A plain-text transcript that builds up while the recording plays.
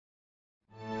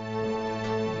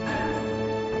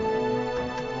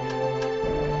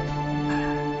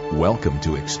Welcome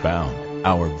to Expound,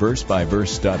 our verse-by-verse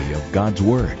study of God's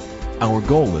Word. Our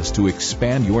goal is to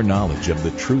expand your knowledge of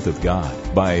the truth of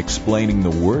God by explaining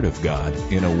the Word of God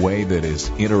in a way that is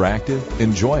interactive,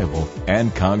 enjoyable,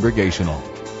 and congregational.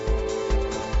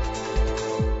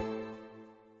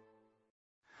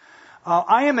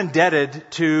 I am indebted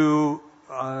to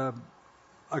a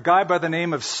guy by the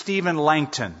name of Stephen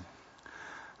Langton,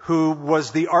 who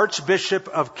was the Archbishop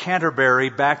of Canterbury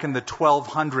back in the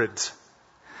 1200s.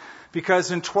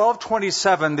 Because in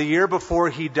 1227, the year before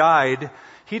he died,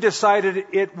 he decided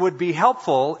it would be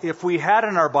helpful if we had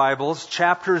in our Bibles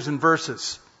chapters and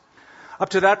verses.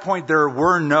 Up to that point, there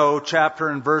were no chapter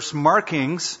and verse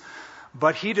markings,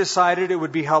 but he decided it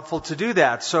would be helpful to do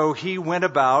that. So he went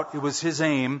about, it was his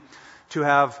aim, to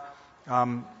have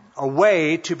a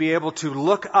way to be able to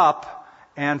look up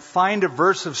and find a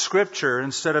verse of Scripture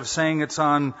instead of saying it's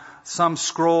on some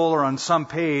scroll or on some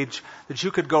page, that you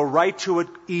could go right to it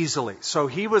easily. So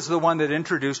he was the one that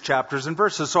introduced chapters and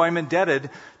verses. So I'm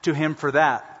indebted to him for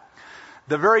that.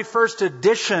 The very first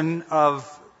edition of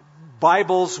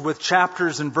Bibles with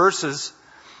chapters and verses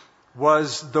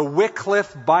was the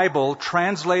Wycliffe Bible,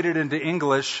 translated into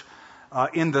English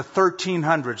in the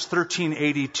 1300s,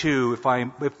 1382,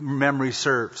 if memory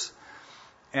serves.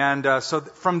 And so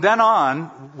from then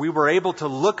on, we were able to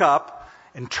look up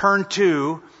and turn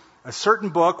to a certain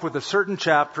book with a certain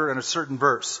chapter and a certain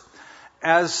verse.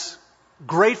 As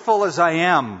grateful as I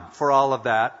am for all of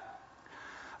that,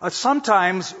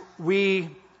 sometimes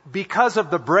because of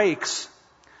the breaks,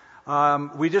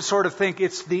 we just sort of think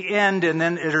it's the end and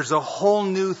then there's a whole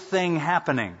new thing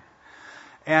happening.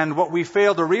 And what we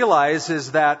fail to realize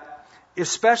is that,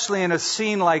 especially in a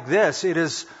scene like this, it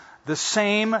is the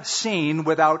same scene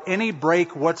without any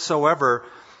break whatsoever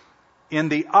in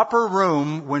the upper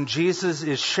room when Jesus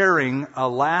is sharing a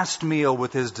last meal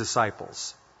with his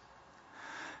disciples.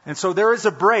 And so there is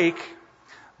a break,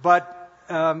 but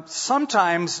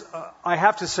sometimes I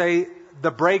have to say the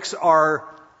breaks are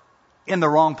in the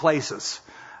wrong places.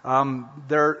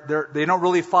 They don't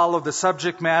really follow the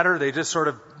subject matter. They just sort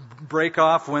of break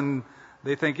off when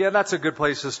they think, yeah, that's a good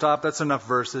place to stop. That's enough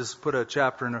verses. Put a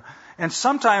chapter in there. And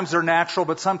sometimes they're natural,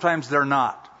 but sometimes they're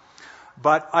not.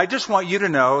 But I just want you to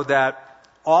know that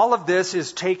all of this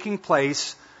is taking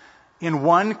place in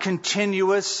one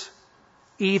continuous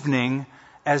evening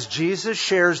as Jesus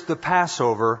shares the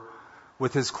Passover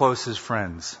with his closest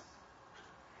friends.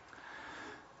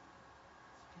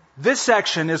 This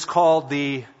section is called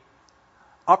the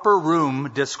Upper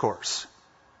Room Discourse.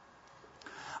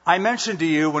 I mentioned to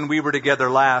you when we were together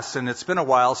last, and it's been a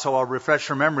while, so I'll refresh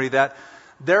your memory, that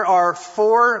there are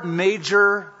 4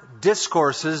 major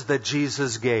discourses that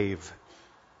Jesus gave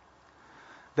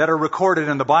that are recorded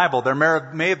in the Bible. There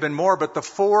may have been more, but the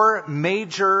 4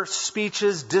 major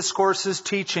speeches, discourses,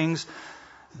 teachings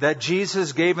that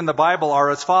Jesus gave in the Bible are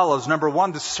as follows. Number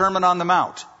 1, the Sermon on the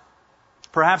Mount,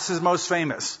 perhaps his most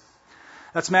famous.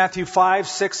 That's Matthew 5,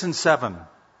 6, and 7.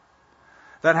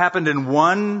 That happened in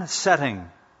one setting.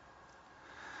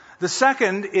 The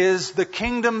second is the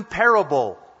Kingdom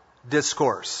Parable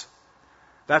Discourse.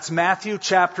 That's Matthew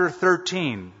chapter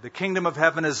 13. The kingdom of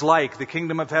heaven is like, the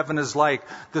kingdom of heaven is like,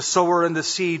 the sower and the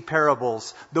seed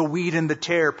parables, the wheat and the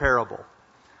tare parable.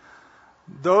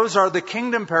 Those are the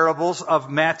kingdom parables of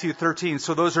Matthew 13.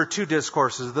 So those are 2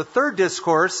 discourses. The third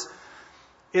discourse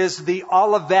is the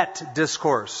Olivet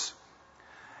Discourse.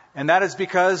 And that is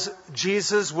because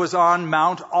Jesus was on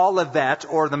Mount Olivet,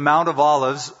 or the Mount of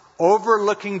Olives,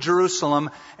 overlooking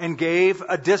Jerusalem, and gave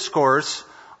a discourse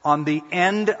on the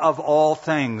end of all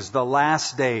things, the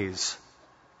last days.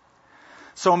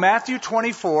 So Matthew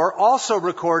 24, also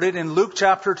recorded in Luke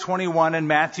chapter 21 and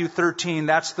Matthew 13,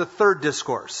 that's the third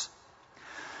discourse.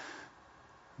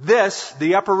 This,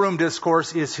 the Upper Room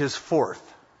Discourse, is his fourth.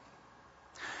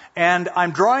 And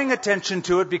I'm drawing attention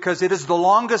to it because it is the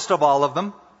longest of all of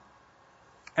them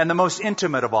and the most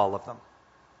intimate of all of them.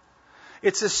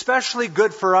 It's especially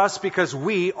good for us because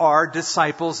we are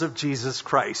disciples of Jesus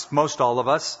Christ, most all of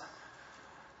us.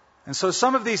 And so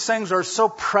some of these things are so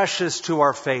precious to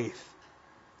our faith.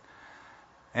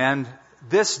 And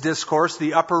this discourse,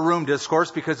 the Upper Room Discourse,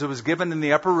 because it was given in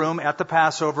the upper room at the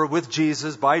Passover with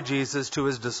Jesus, by Jesus, to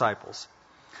his disciples.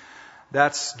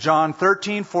 That's John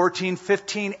 13, 14,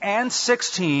 15, and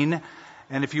 16.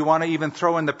 And if you want to even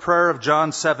throw in the prayer of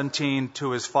John 17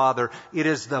 to his Father, it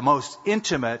is the most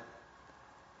intimate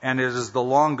and it is the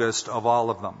longest of all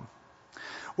of them.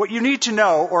 What you need to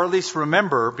know, or at least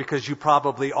remember, because you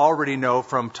probably already know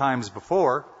from times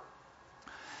before,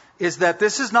 is that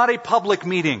this is not a public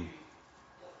meeting.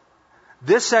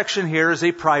 This section here is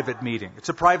a private meeting. It's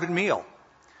a private meal.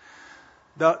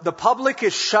 The public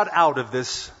is shut out of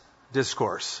this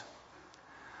discourse.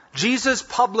 Jesus'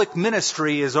 public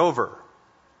ministry is over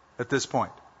at this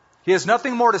point. He has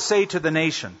nothing more to say to the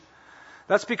nation.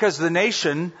 That's because the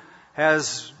nation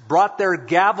has brought their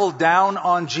gavel down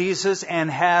on Jesus and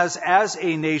has, as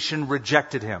a nation,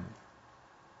 rejected him.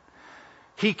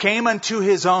 He came unto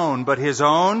his own, but his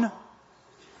own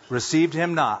received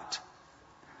him not.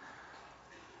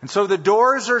 And so the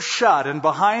doors are shut, and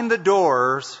behind the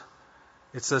doors,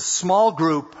 it's a small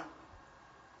group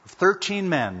of 13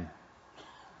 men,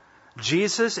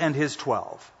 Jesus and his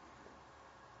 12.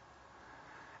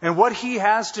 And what he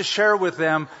has to share with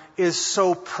them is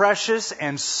so precious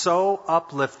and so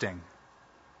uplifting.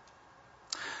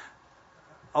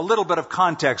 A little bit of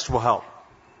context will help.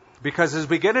 Because as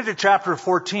we get into chapter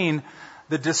 14,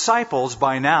 the disciples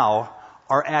by now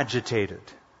are agitated.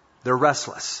 They're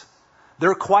restless.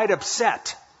 They're quite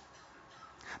upset.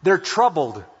 They're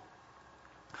troubled.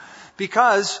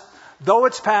 Because though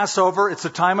it's Passover, it's a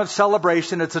time of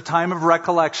celebration, it's a time of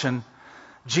recollection,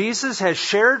 Jesus has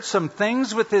shared some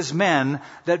things with his men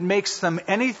that makes them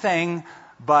anything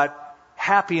but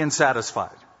happy and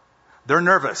satisfied. They're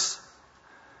nervous.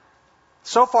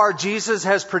 So far, Jesus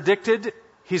has predicted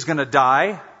he's going to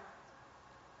die.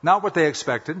 Not what they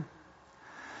expected.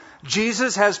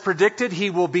 Jesus has predicted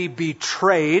he will be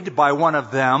betrayed by one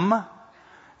of them.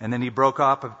 And then he broke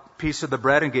off a piece of the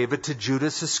bread and gave it to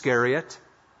Judas Iscariot.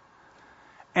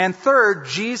 And third,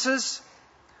 Jesus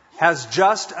has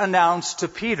just announced to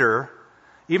Peter,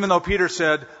 even though Peter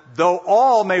said, though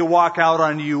all may walk out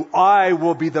on you, I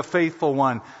will be the faithful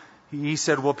one. He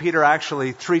said, well, Peter,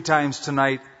 actually, 3 times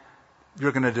tonight,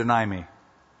 you're going to deny me.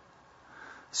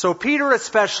 So Peter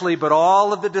especially, but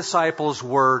all of the disciples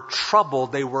were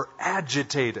troubled. They were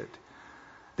agitated.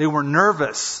 They were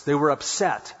nervous. They were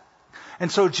upset.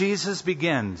 And so Jesus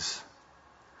begins,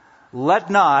 let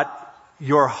not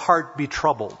your heart be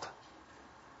troubled.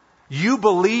 You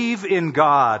believe in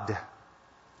God.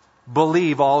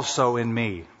 Believe also in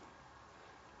me.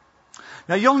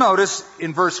 Now you'll notice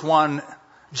in verse 1,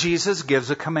 Jesus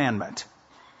gives a commandment.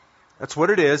 That's what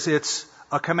it is. It's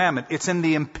a commandment. It's in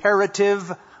the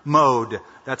imperative mode.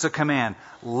 That's a command.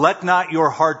 Let not your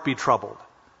heart be troubled.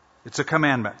 It's a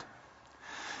commandment.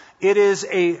 It is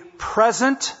a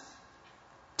present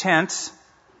tense.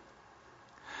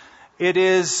 It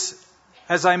is,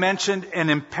 as I mentioned, an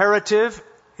imperative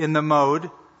in the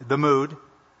mood.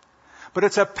 But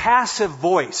it's a passive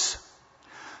voice.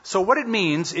 So what it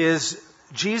means is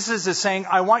Jesus is saying,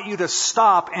 I want you to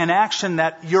stop an action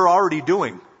that you're already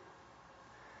doing.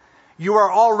 You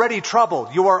are already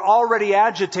troubled. You are already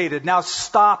agitated. Now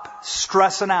stop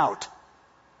stressing out.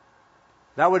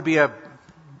 That would be a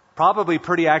probably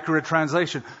pretty accurate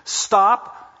translation.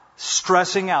 Stop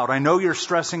stressing out. I know you're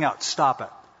stressing out. Stop it.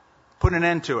 Put an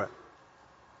end to it.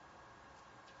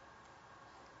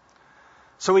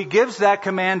 So he gives that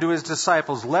command to his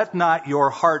disciples, let not your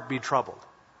heart be troubled.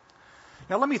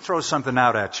 Now let me throw something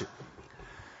out at you.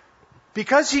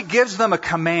 Because he gives them a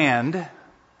command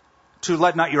to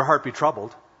let not your heart be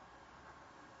troubled,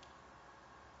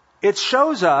 it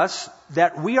shows us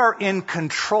that we are in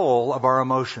control of our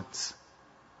emotions.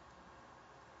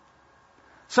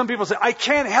 Some people say, I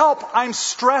can't help. I'm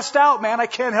stressed out, man. I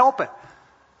can't help it.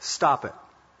 Stop it.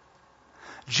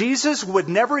 Jesus would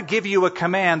never give you a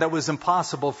command that was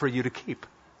impossible for you to keep.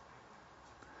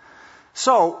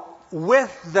 So,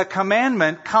 with the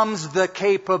commandment comes the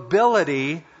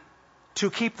capability to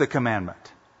keep the commandment.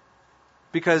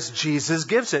 Because Jesus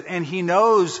gives it. And he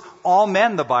knows all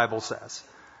men, the Bible says.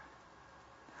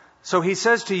 So he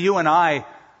says to you and I,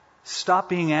 stop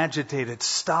being agitated.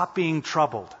 Stop being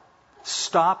troubled.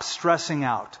 Stop stressing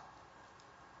out.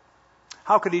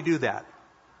 How could he do that?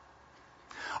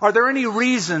 Are there any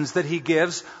reasons that he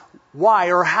gives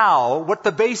why or how, what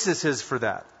the basis is for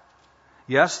that?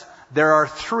 Yes, there are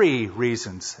 3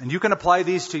 reasons. And you can apply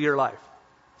these to your life.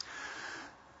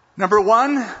 Number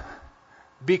 1,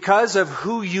 because of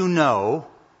who you know.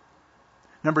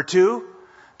 Number 2,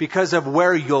 because of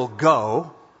where you'll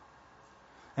go.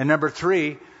 And number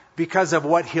 3, because of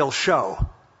what he'll show.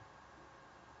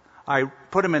 I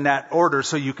put them in that order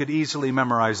so you could easily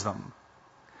memorize them.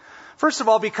 First of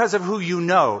all, because of who you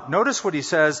know. Notice what he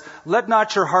says, let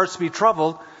not your hearts be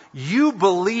troubled. You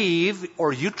believe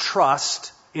or you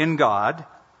trust in God.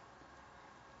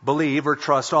 Believe or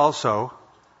trust also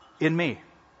in me.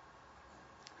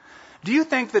 Do you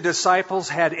think the disciples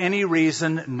had any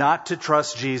reason not to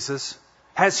trust Jesus?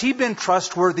 Has he been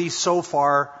trustworthy so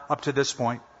far up to this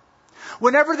point?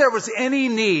 Whenever there was any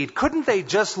need, couldn't they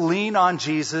just lean on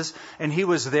Jesus and he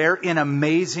was there in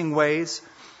amazing ways?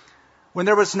 When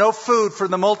there was no food for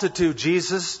the multitude,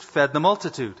 Jesus fed the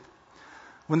multitude.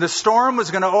 When the storm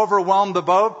was going to overwhelm the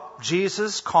boat,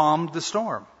 Jesus calmed the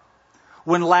storm.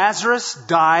 When Lazarus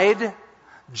died,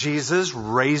 Jesus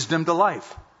raised him to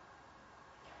life.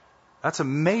 That's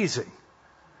amazing.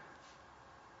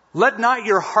 Let not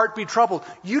your heart be troubled.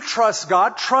 You trust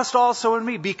God, trust also in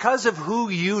me. Because of who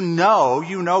you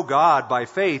know God by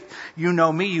faith. You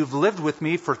know me, you've lived with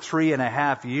me for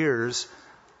 3.5 years.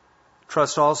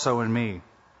 Trust also in me.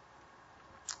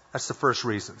 That's the first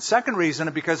reason. Second reason,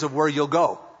 because of where you'll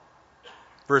go.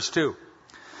 Verse 2.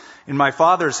 In my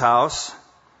Father's house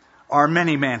are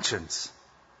many mansions.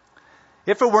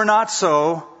 If it were not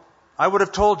so, I would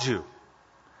have told you.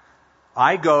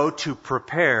 I go to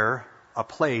prepare a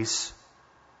place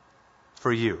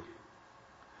for you.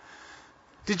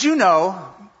 Did you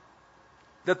know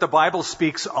that the Bible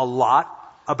speaks a lot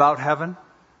about heaven?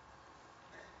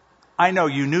 I know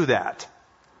you knew that.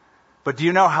 But do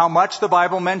you know how much the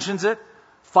Bible mentions it?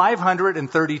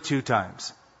 532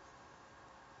 times.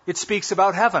 It speaks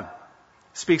about heaven.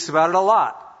 It speaks about it a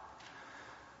lot.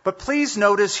 But please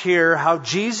notice here how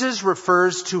Jesus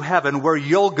refers to heaven, where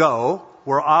you'll go,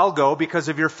 where I'll go because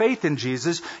of your faith in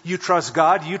Jesus. You trust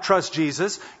God, you trust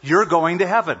Jesus, you're going to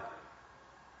heaven.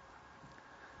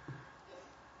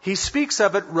 He speaks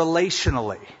of it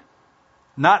relationally.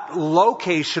 Not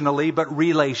locationally, but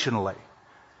relationally.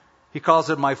 He calls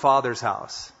it my Father's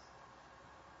house.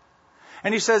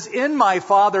 And he says, in my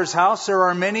Father's house there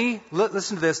are many,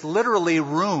 listen to this, literally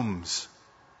rooms.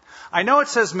 I know it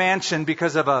says mansion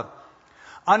because of a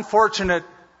unfortunate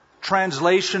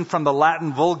translation from the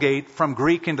Latin Vulgate, from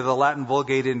Greek into the Latin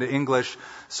Vulgate into English.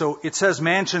 So it says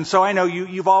mansion. So I know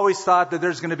you've always thought that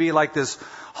there's going to be like this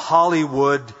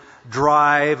Hollywood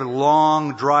drive,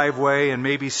 long driveway, and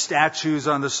maybe statues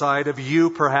on the side of you,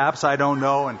 perhaps, I don't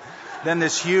know, and then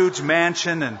this huge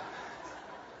mansion. And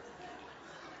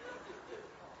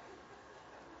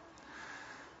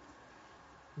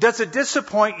does it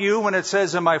disappoint you when it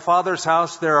says in my Father's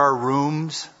house there are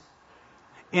rooms?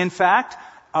 In fact,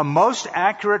 a most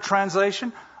accurate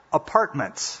translation,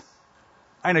 apartments.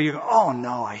 I know you go, oh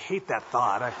no, I hate that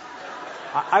thought.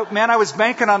 I was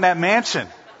banking on that mansion.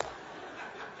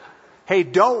 Hey,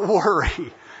 don't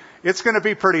worry. It's going to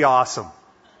be pretty awesome.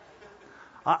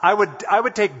 I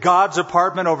would take God's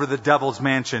apartment over the devil's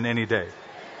mansion any day.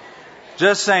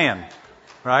 Just saying.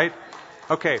 Right?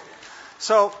 Okay.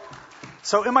 So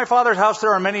in my Father's house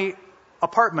there are many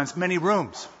apartments, many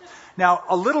rooms. Now,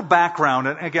 a little background,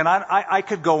 and again, I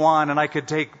could go on and I could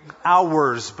take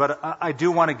hours, but I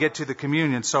do want to get to the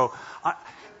communion. So,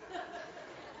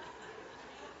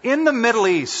 in the Middle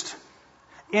East,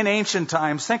 in ancient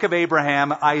times, think of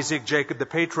Abraham, Isaac, Jacob, the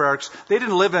patriarchs. They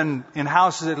didn't live in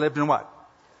houses, they lived in what?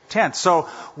 Tents. So,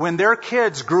 when their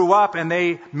kids grew up and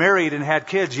they married and had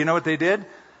kids, you know what they did?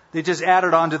 They just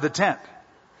added on to the tent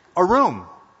a room.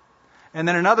 And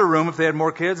then another room, if they had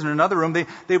more kids, and another room,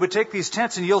 they would take these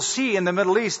tents, and you'll see in the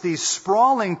Middle East these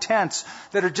sprawling tents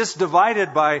that are just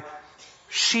divided by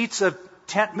sheets of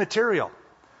tent material.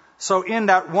 So in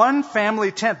that one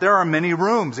family tent, there are many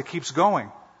rooms. It keeps going.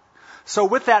 So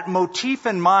with that motif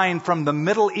in mind from the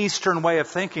Middle Eastern way of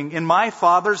thinking, in my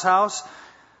Father's house,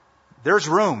 there's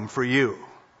room for you.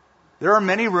 There are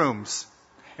many rooms.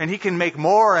 And He can make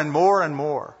more and more and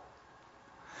more.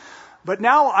 But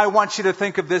now I want you to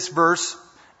think of this verse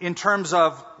in terms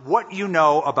of what you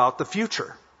know about the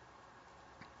future.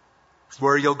 It's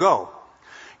where you'll go.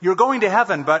 You're going to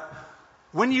heaven, but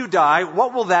when you die,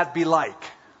 what will that be like?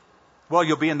 Well,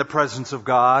 you'll be in the presence of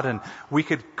God, and we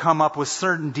could come up with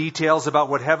certain details about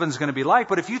what heaven's going to be like.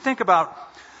 But if you think about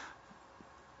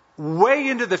way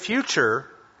into the future,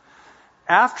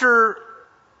 after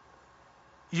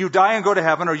you die and go to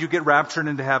heaven, or you get raptured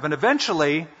into heaven,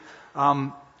 eventually,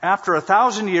 after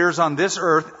 1,000 years on this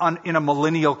earth, in a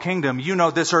millennial kingdom, you know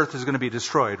this earth is going to be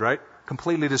destroyed, right?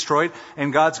 Completely destroyed.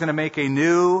 And God's going to make a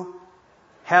new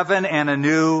heaven and a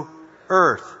new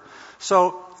earth.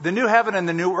 So the new heaven and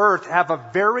the new earth have a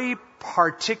very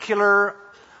particular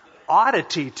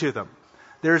oddity to them.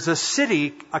 There's a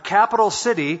city, a capital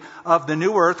city of the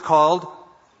new earth called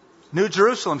New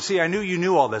Jerusalem. See, I knew you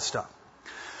knew all this stuff.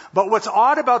 But what's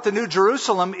odd about the New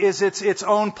Jerusalem is it's its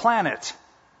own planet.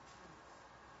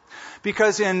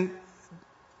 Because in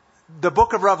the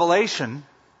book of Revelation,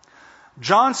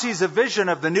 John sees a vision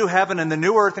of the new heaven and the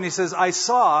new earth, and he says, I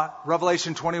saw,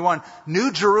 Revelation 21,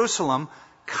 New Jerusalem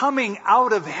coming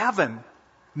out of heaven,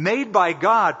 made by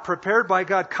God, prepared by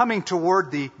God, coming toward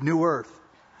the new earth.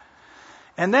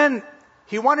 And then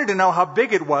he wanted to know how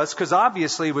big it was, because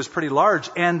obviously it was pretty large,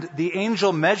 and the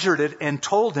angel measured it and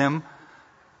told him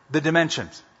the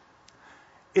dimensions.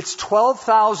 It's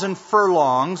 12,000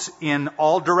 furlongs in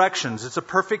all directions. It's a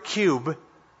perfect cube.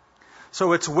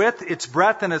 So its width, its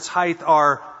breadth, and its height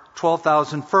are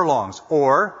 12,000 furlongs,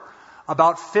 or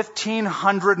about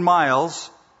 1,500 miles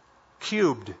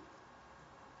cubed.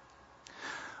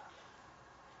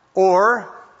 Or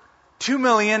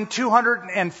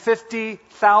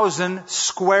 2,250,000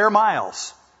 square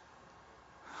miles.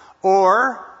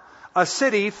 Or a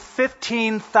city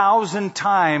 15,000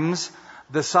 times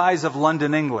the size of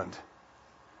London, England.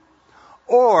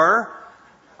 Or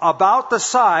about the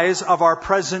size of our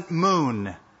present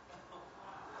moon.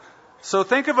 So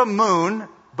think of a moon,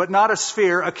 but not a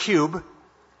sphere, a cube,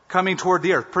 coming toward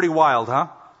the earth. Pretty wild, huh?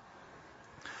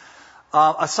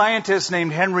 A scientist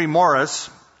named Henry Morris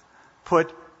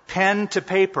put pen to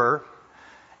paper,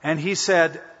 and he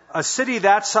said a city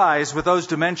that size with those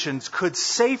dimensions could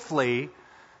safely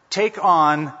take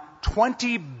on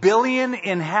 20 billion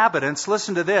inhabitants.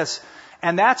 Listen to this.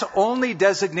 And that's only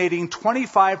designating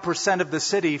 25% of the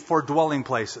city for dwelling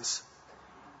places.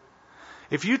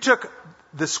 If you took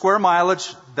the square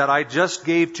mileage that I just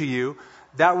gave to you,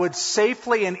 that would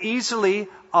safely and easily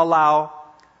allow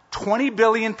 20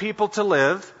 billion people to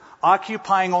live,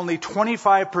 occupying only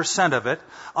 25% of it,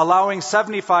 allowing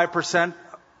 75%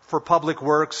 for public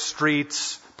works,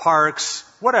 streets, parks,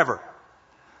 whatever.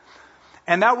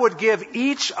 And that would give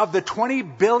each of the 20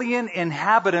 billion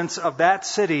inhabitants of that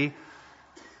city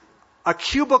a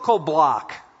cubical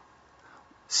block,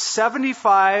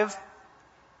 75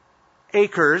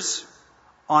 acres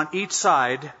on each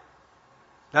side.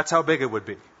 That's how big it would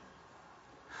be.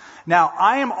 Now,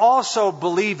 I am also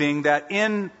believing that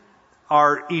in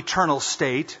our eternal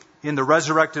state, in the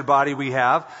resurrected body we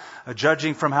have,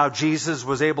 judging from how Jesus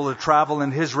was able to travel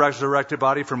in his resurrected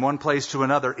body from one place to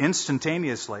another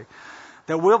instantaneously,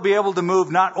 that we'll be able to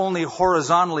move not only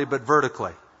horizontally but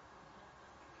vertically.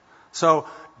 So,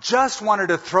 just wanted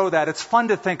to throw that. It's fun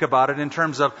to think about it in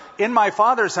terms of, in my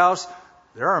Father's house,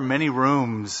 there are many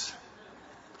rooms.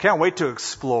 Can't wait to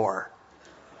explore.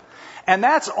 And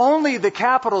that's only the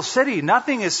capital city.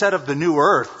 Nothing is said of the new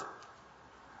earth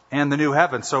and the new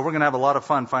heaven. So we're going to have a lot of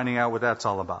fun finding out what that's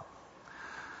all about.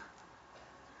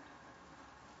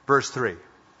 Verse 3.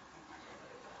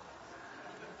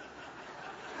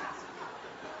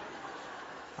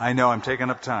 I know I'm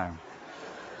taking up time.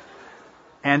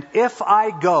 And if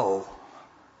I go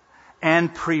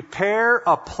and prepare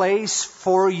a place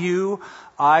for you,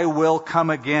 I will come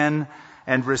again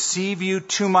and receive you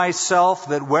to myself,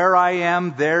 that where I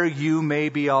am, there you may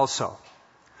be also.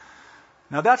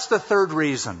 Now that's the third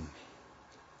reason.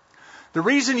 The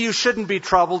reason you shouldn't be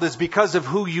troubled is because of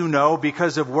who you know,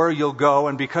 because of where you'll go,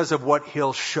 and because of what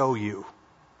he'll show you.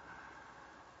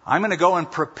 I'm going to go and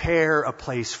prepare a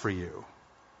place for you.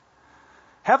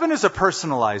 Heaven is a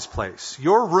personalized place.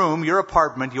 Your room, your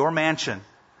apartment, your mansion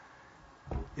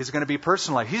is going to be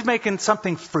personalized. He's making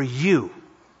something for you.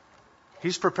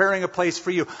 He's preparing a place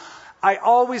for you. I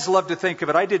always love to think of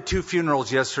it. I did 2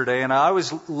 funerals yesterday, and I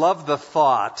always love the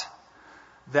thought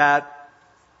that,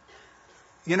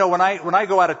 you know, when I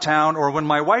go out of town, or when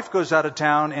my wife goes out of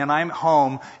town and I'm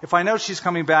home, if I know she's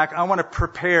coming back, I want to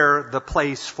prepare the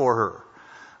place for her.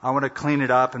 I want to clean it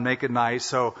up and make it nice.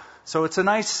 So it's a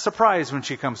nice surprise when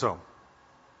she comes home.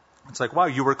 It's like, wow,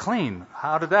 you were clean.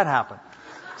 How did that happen?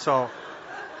 So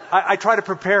I try to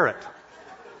prepare it.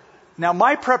 Now,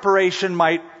 my preparation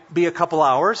might be a couple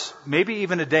hours, maybe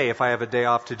even a day if I have a day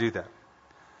off to do that.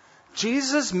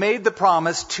 Jesus made the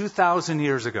promise 2,000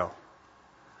 years ago.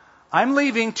 I'm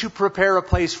leaving to prepare a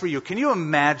place for you. Can you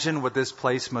imagine what this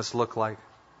place must look like?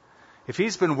 If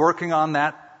he's been working on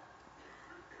that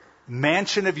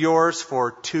mansion of yours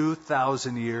for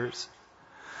 2,000 years.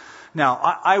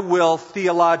 Now, I will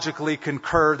theologically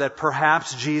concur that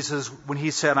perhaps Jesus, when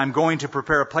he said, I'm going to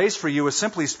prepare a place for you, is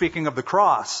simply speaking of the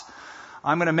cross.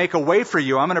 I'm going to make a way for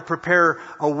you. I'm going to prepare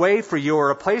a way for you,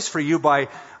 or a place for you, by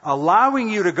allowing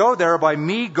you to go there, by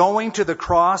me going to the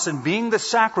cross and being the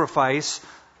sacrifice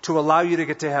to allow you to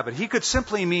get to heaven. He could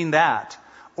simply mean that.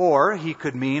 Or he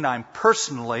could mean, I'm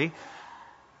personally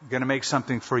going to make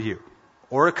something for you.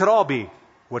 Or it could all be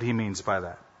what he means by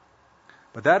that.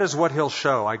 But that is what he'll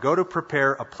show. I go to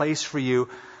prepare a place for you.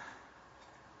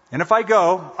 And if I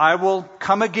go, I will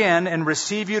come again and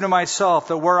receive you to myself,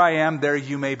 that where I am, there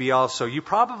you may be also. You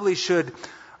probably should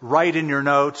write in your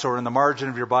notes or in the margin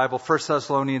of your Bible, 1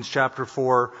 Thessalonians chapter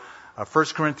 4, 1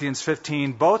 Corinthians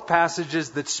 15, both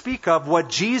passages that speak of what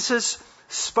Jesus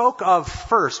spoke of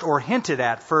first, or hinted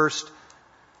at first,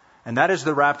 and that is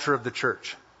the rapture of the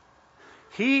church.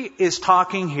 He is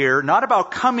talking here not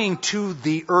about coming to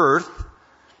the earth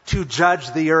to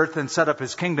judge the earth and set up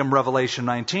his kingdom, Revelation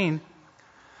 19.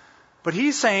 But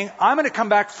he's saying, I'm going to come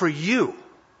back for you.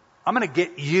 I'm going to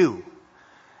get you.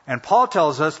 And Paul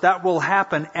tells us that will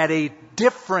happen at a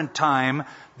different time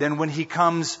than when he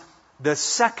comes the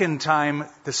second time,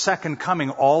 the second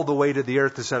coming all the way to the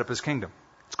earth to set up his kingdom.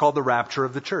 It's called the rapture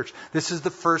of the church. This is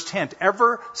the first hint.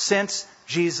 Ever since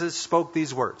Jesus spoke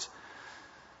these words,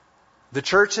 the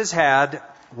church has had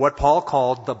what Paul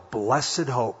called the blessed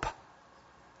hope.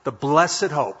 The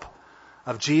blessed hope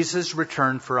of Jesus'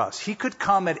 return for us. He could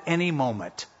come at any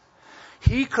moment.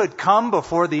 He could come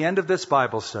before the end of this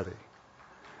Bible study.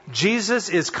 Jesus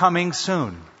is coming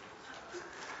soon.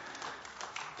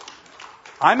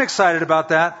 I'm excited about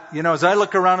that. You know, as I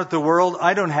look around at the world,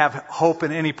 I don't have hope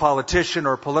in any politician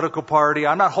or political party.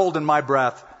 I'm not holding my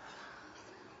breath,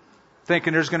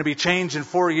 thinking there's going to be change in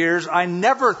 4 years. I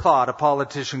never thought a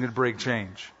politician could bring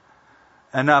change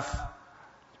enough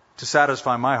to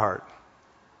satisfy my heart.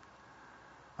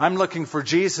 I'm looking for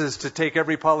Jesus to take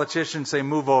every politician and say,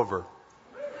 move over.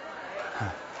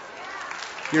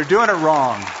 You're doing it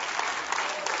wrong.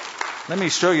 Let me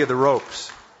show you the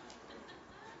ropes.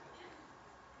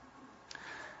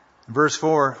 Verse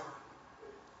 4,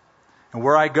 and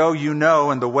where I go you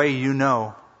know, and the way you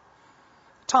know.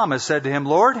 Thomas said to him,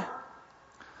 Lord,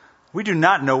 we do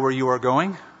not know where you are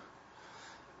going,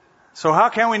 so how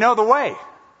can we know the way?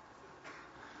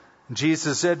 And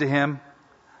Jesus said to him,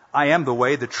 I am the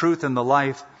way, the truth, and the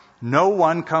life. No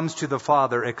one comes to the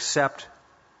Father except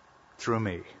through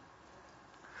me.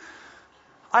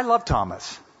 I love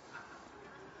Thomas.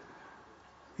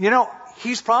 You know,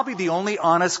 he's probably the only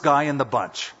honest guy in the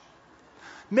bunch.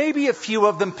 Maybe a few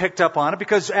of them picked up on it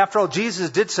because, after all, Jesus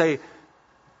did say,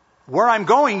 where I'm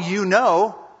going, you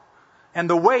know, and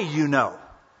the way you know.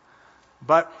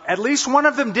 But at least one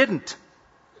of them didn't.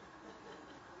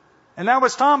 And that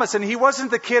was Thomas, and he wasn't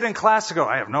the kid in class to go,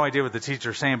 I have no idea what the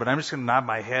teacher's saying, but I'm just going to nod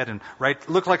my head and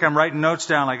look like I'm writing notes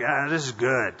down like, this is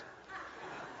good.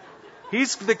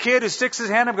 He's the kid who sticks his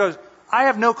hand up and goes, I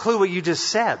have no clue what you just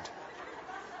said.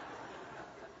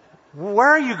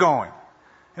 Where are you going?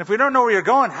 And if we don't know where you're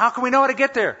going, how can we know how to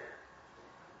get there?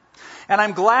 And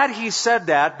I'm glad he said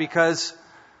that because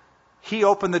he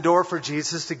opened the door for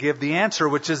Jesus to give the answer,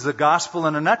 which is the gospel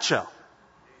in a nutshell.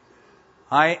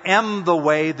 I am the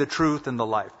way, the truth, and the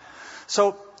life.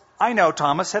 So I know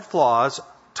Thomas had flaws.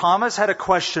 Thomas had a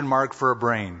question mark for a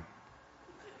brain.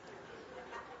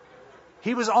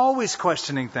 He was always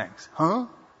questioning things. Huh?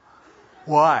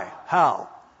 Why? How?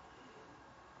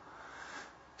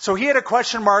 So he had a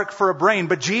question mark for a brain,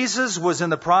 but Jesus was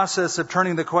in the process of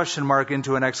turning the question mark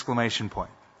into an exclamation point.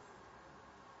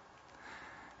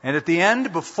 And at the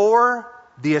end, before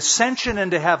the ascension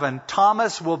into heaven,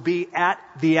 Thomas will be at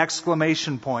the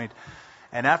exclamation point.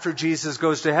 And after Jesus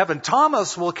goes to heaven,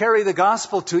 Thomas will carry the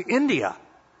gospel to India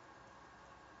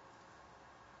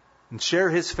and share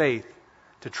his faith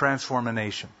to transform a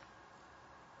nation.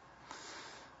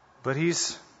 But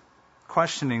he's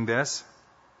questioning this.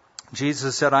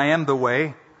 Jesus said, I am the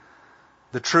way,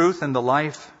 the truth, and the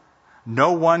life.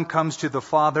 No one comes to the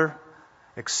Father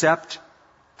except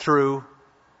through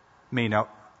me. Now,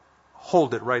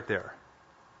 hold it right there.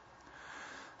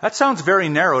 That sounds very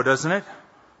narrow, doesn't it?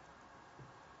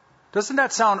 Doesn't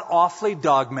that sound awfully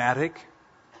dogmatic?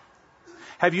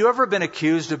 Have you ever been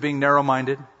accused of being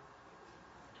narrow-minded?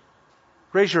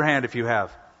 Raise your hand if you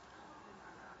have.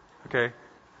 Okay.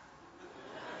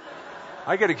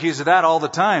 I get accused of that all the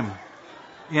time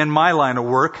in my line of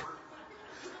work.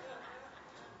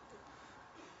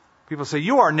 People say,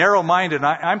 you are narrow-minded.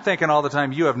 I'm thinking all the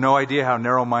time, you have no idea how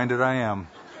narrow-minded I am.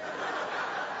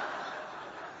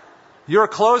 You're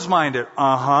closed-minded.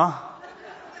 Uh-huh.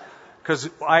 Because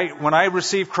when I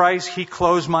received Christ, He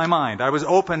closed my mind. I was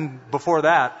open before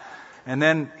that. And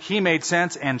then He made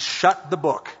sense and shut the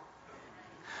book.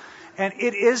 And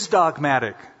it is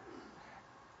dogmatic.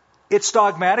 It's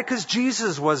dogmatic because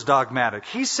Jesus was dogmatic.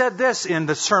 He said this in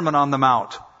the Sermon on the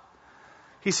Mount.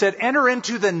 He said, enter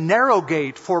into the narrow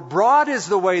gate, for broad is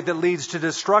the way that leads to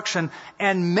destruction,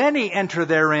 and many enter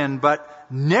therein. But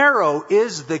narrow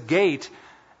is the gate,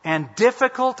 and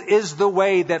difficult is the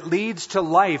way that leads to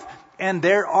life, and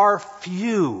there are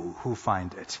few who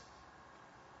find it.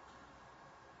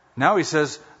 Now he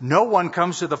says, no one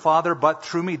comes to the Father but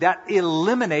through me. That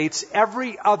eliminates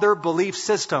every other belief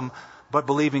system but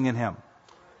believing in Him.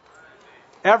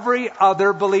 Every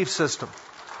other belief system.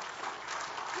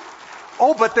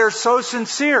 Oh, but they're so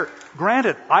sincere.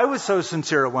 Granted, I was so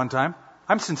sincere at one time.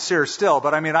 I'm sincere still,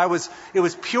 but it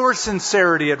was pure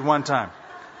sincerity at one time.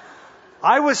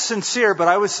 I was sincere, but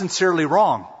I was sincerely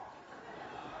wrong.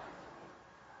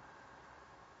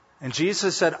 And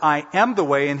Jesus said, I am the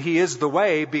way, and He is the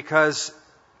way, because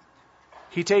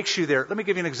He takes you there. Let me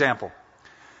give you an example.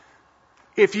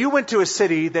 If you went to a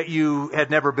city that you had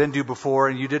never been to before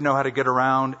and you didn't know how to get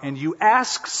around, and you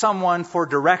asked someone for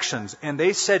directions, and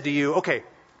they said to you, okay,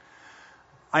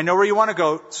 I know where you want to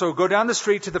go, so go down the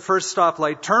street to the first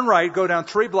stoplight, turn right, go down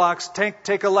 3 blocks,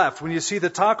 take a left. When you see the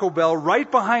Taco Bell, right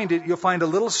behind it, you'll find a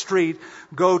little street,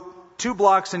 go 2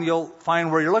 blocks and you'll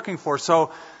find where you're looking for.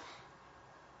 So,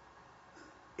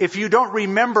 if you don't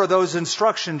remember those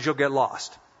instructions, you'll get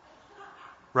lost.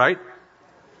 Right?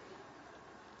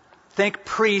 Think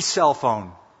pre-cell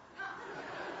phone.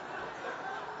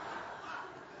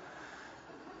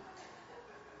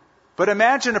 But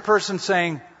imagine a person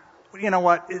saying, you know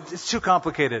what, it's too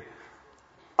complicated.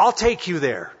 I'll take you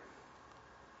there.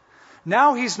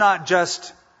 Now he's not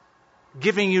just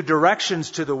giving you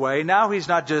directions to the way. Now he's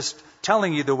not just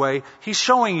telling you the way. He's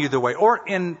showing you the way. Or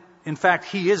in fact,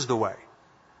 he is the way.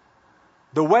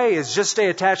 The way is just stay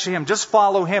attached to him. Just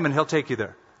follow him and he'll take you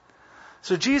there.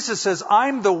 So Jesus says,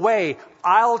 I'm the way.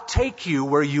 I'll take you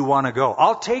where you want to go.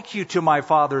 I'll take you to my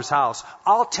Father's house.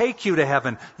 I'll take you to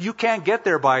heaven. You can't get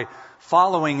there by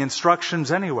following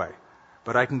instructions anyway,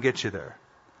 but I can get you there.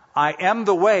 I am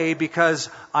the way because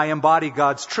I embody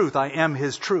God's truth. I am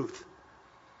his truth.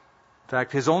 In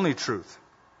fact, his only truth.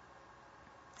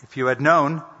 If you had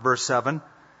known, verse 7,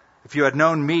 if you had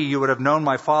known me, you would have known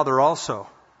my Father also.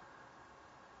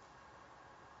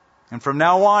 And from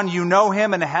now on, you know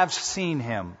him and have seen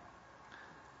him.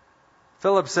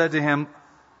 Philip said to him,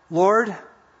 Lord,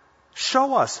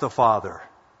 show us the Father,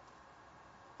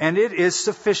 and it is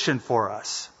sufficient for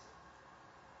us.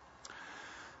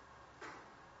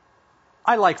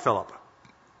 I like Philip.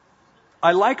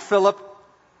 I like Philip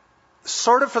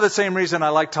sort of for the same reason I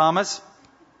like Thomas,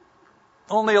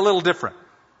 only a little different.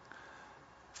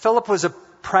 Philip was a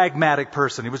pragmatic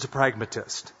person. He was a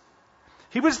pragmatist.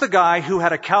 He was the guy who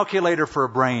had a calculator for a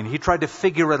brain. He tried to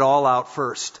figure it all out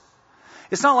first.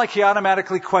 It's not like he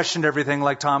automatically questioned everything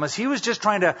like Thomas. He was just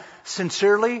trying to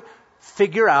sincerely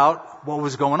figure out what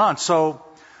was going on. So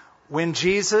when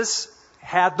Jesus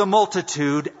had the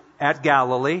multitude at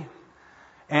Galilee,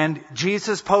 and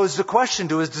Jesus posed a question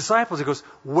to his disciples, he goes,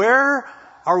 where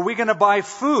are we going to buy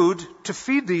food to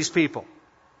feed these people?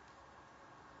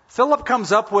 Philip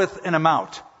comes up with an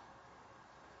amount,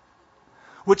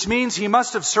 which means he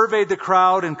must have surveyed the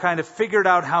crowd and kind of figured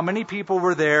out how many people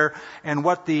were there and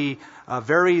what the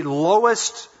very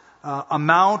lowest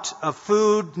amount of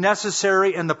food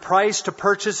necessary and the price to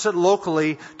purchase it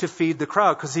locally to feed the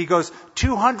crowd. Because he goes,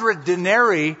 200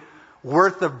 denarii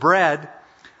worth of bread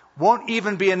won't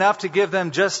even be enough to give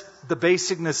them just the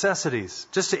basic necessities,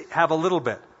 just to have a little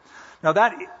bit. Now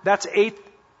that's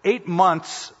eight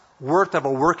months worth of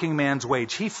a working man's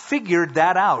wage. He figured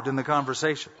that out in the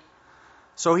conversation.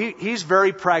 So he's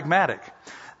very pragmatic.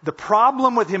 The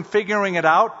problem with him figuring it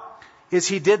out is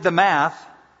he did the math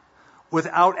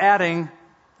without adding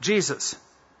Jesus.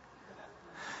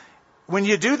 When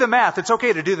you do the math, it's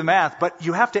okay to do the math, but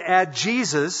you have to add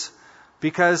Jesus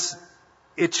because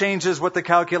it changes what the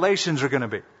calculations are going to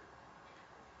be.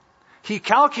 He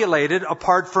calculated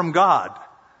apart from God.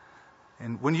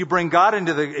 And when you bring God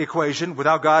into the equation,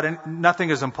 without God,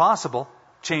 nothing is impossible,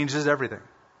 changes everything.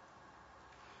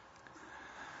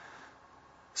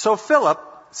 So Philip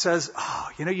says,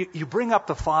 you bring up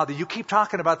the Father. You keep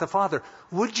talking about the Father.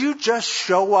 Would you just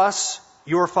show us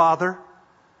your Father?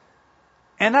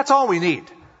 And that's all we need.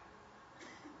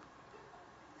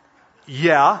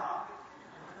 Yeah,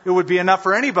 it would be enough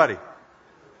for anybody.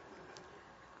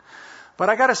 But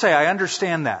I got to say, I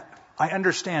understand that. I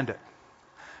understand it.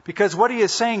 Because what he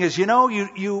is saying is, you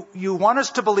want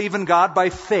us to believe in God by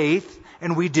faith,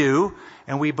 and we do,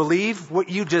 and we believe what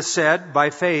you just said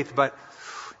by faith, but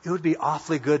it would be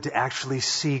awfully good to actually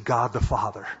see God the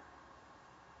Father.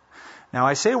 Now,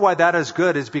 I say why that is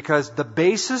good is because the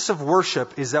basis of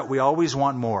worship is that we always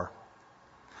want more.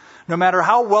 No matter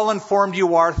how well informed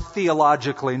you are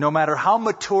theologically, no matter how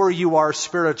mature you are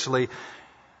spiritually,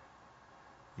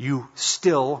 you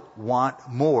still want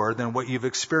more than what you've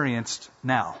experienced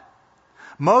now.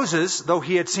 Moses, though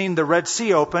he had seen the Red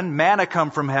Sea open, manna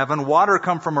come from heaven, water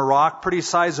come from a rock, pretty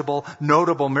sizable,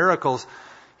 notable miracles,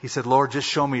 he said, Lord, just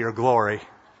show me your glory.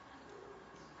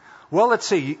 Well, let's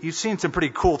see. You've seen some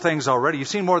pretty cool things already. You've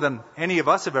seen more than any of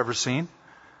us have ever seen.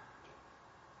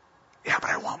 Yeah, but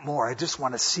I want more. I just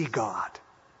want to see God.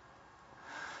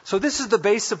 So this is the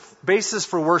basis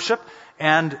for worship,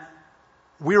 and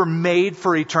we were made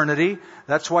for eternity.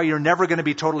 That's why you're never going to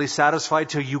be totally satisfied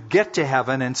till you get to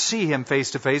heaven and see Him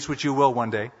face to face, which you will one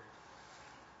day.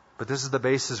 But this is the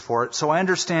basis for it. So I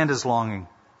understand his longing.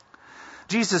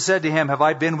 Jesus said to him, have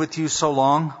I been with you so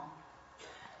long?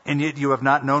 And yet you have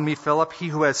not known me, Philip. He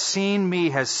who has seen me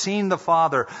has seen the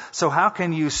Father. So how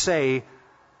can you say,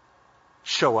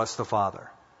 show us the Father?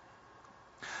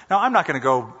 Now, I'm not going to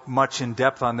go much in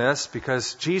depth on this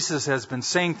because Jesus has been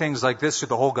saying things like this through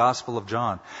the whole Gospel of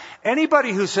John.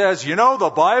 Anybody who says,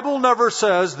 the Bible never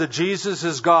says that Jesus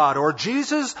is God, or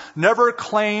Jesus never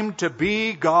claimed to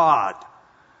be God,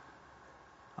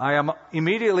 I am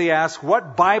immediately asked,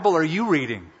 what Bible are you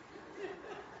reading?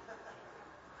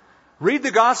 Read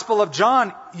the Gospel of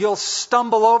John. You'll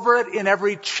stumble over it in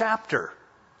every chapter.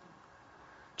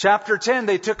 Chapter 10,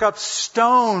 they took up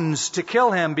stones to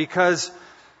kill him because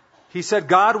he said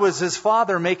God was his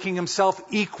Father, making himself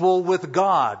equal with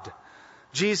God.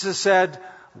 Jesus said,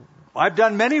 I've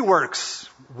done many works.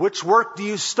 Which work do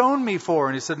you stone me for?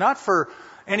 And he said, not for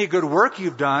any good work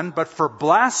you've done, but for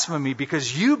blasphemy,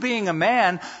 because you being a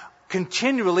man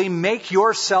continually make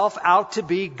yourself out to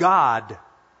be God.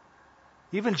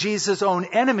 Even Jesus' own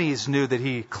enemies knew that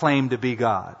he claimed to be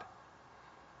God.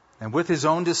 And with his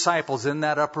own disciples in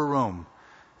that upper room,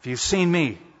 if you've seen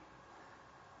me,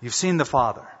 you've seen the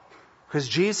Father. Because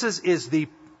Jesus is the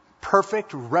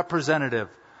perfect representative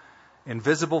in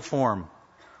visible form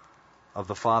of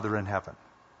the Father in heaven.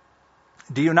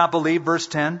 Do you not believe, verse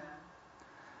 10,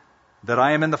 that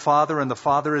I am in the Father and the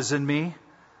Father is in me?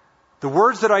 The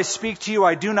words that I speak to you,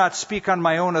 I do not speak on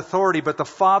my own authority, but the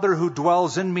Father who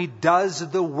dwells in me does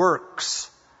the works.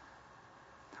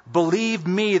 Believe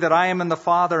me that I am in the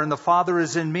Father and the Father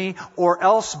is in me, or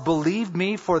else believe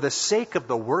me for the sake of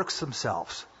the works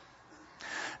themselves.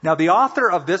 Now, the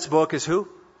author of this book is who?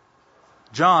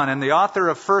 John. And the author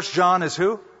of 1 John is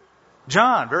who?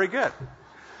 John. Very good.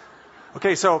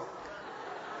 Okay, so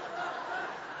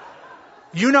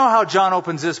you know how John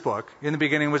opens this book. In the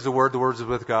beginning was the Word was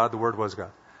with God, the Word was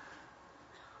God.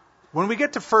 When we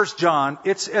get to 1 John,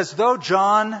 it's as though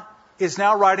John is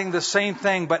now writing the same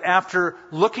thing, but after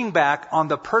looking back on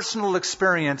the personal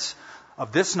experience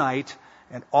of this night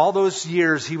and all those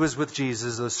years he was with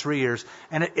Jesus, those 3 years,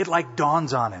 and it like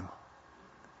dawns on him.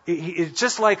 It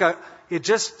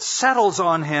just settles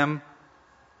on him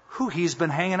who he's been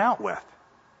hanging out with.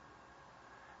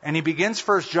 And he begins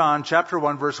 1 John chapter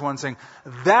 1, verse 1 saying,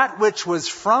 that which was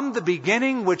from the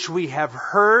beginning, which we have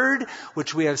heard,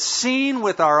 which we have seen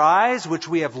with our eyes, which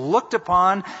we have looked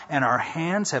upon, and our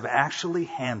hands have actually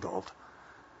handled,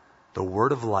 the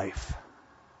word of life.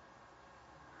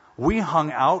 We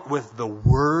hung out with the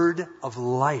word of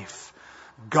life.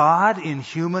 God in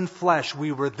human flesh.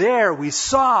 We were there, we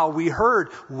saw, we heard,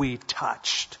 we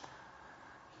touched.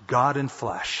 God in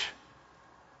flesh.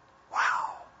 Wow.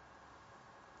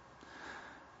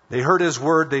 They heard his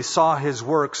word, they saw his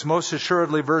works. Most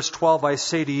assuredly, verse 12, I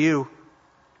say to you,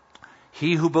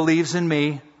 he who believes in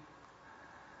me,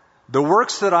 the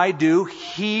works that I do,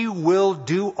 he will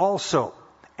do also.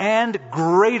 And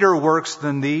greater works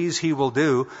than these he will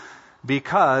do,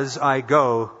 because I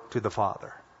go to the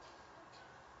Father.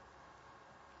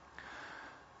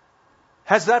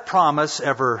 Has that promise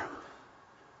ever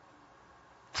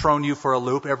thrown you for a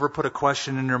loop? Ever put a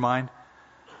question in your mind?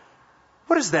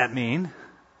 What does that mean?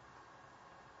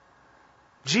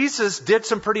 Jesus did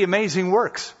some pretty amazing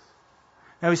works.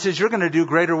 Now he says, you're going to do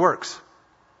greater works.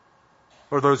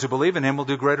 Or those who believe in him will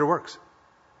do greater works.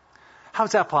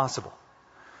 How's that possible?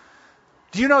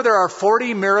 Do you know there are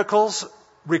 40 miracles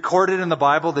recorded in the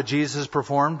Bible that Jesus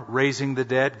performed? Raising the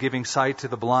dead, giving sight to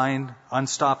the blind,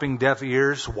 unstopping deaf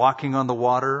ears, walking on the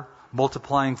water,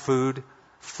 multiplying food.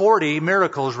 40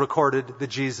 miracles recorded that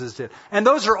Jesus did. And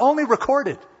those are only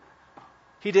recorded.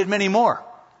 He did many more.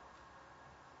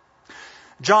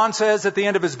 John says at the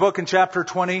end of his book in chapter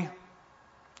 20,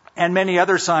 and many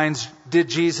other signs did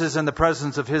Jesus in the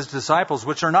presence of his disciples,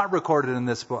 which are not recorded in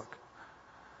this book.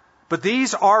 But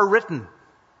these are written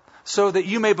so that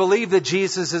you may believe that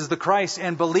Jesus is the Christ,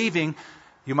 and believing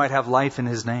you might have life in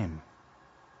his name.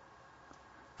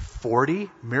 40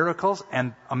 miracles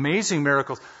and amazing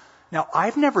miracles. Now,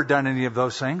 I've never done any of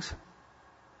those things.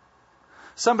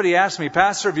 Somebody asked me,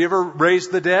 Pastor, have you ever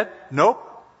raised the dead? Nope.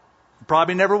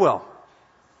 Probably never will.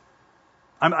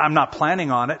 I'm not planning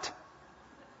on it.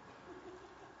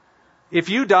 If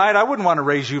you died, I wouldn't want to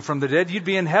raise you from the dead. You'd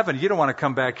be in heaven. You don't want to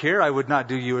come back here. I would not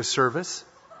do you a service.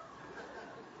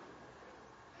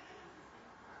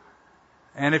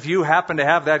 And if you happen to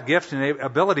have that gift and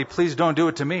ability, please don't do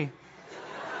it to me.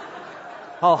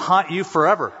 I'll haunt you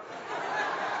forever.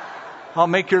 I'll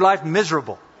make your life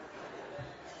miserable.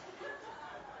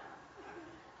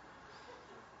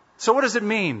 So what does it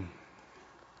mean?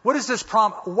 What is this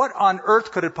what on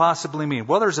earth could it possibly mean?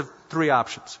 Well, there's 3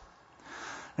 options.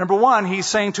 Number 1, he's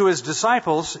saying to his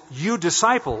disciples, you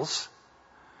disciples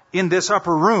in this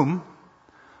upper room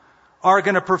are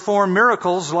going to perform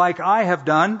miracles like I have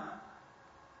done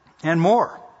and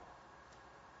more.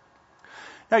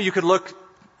 Now you could look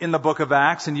in the book of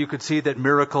Acts and you could see that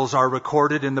miracles are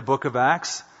recorded in the book of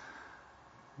Acts.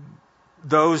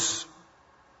 Those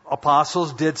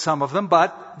apostles did some of them,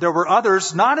 but there were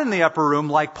others not in the upper room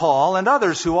like Paul and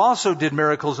others who also did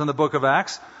miracles in the book of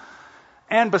Acts.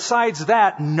 And besides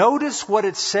that, notice what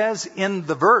it says in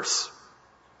the verse.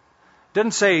 It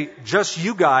doesn't say just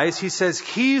you guys. He says,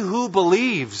 he who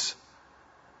believes.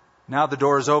 Now the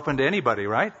door is open to anybody,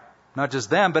 right? Not just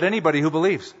them, but anybody who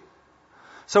believes.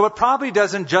 So it probably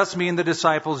doesn't just mean the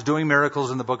disciples doing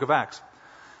miracles in the book of Acts.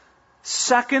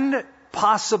 Second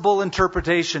possible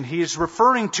interpretation, he is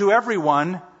referring to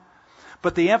everyone,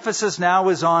 but the emphasis now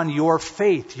is on your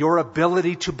faith, your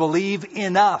ability to believe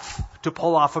enough to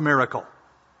pull off a miracle.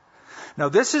 Now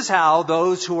this is how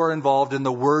those who are involved in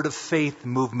the word of faith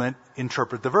movement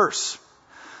interpret the verse.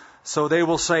 So they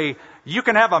will say, you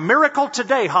can have a miracle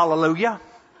today, hallelujah.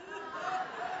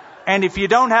 And if you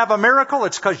don't have a miracle,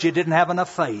 it's because you didn't have enough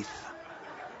faith.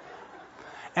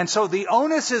 And so the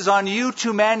onus is on you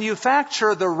to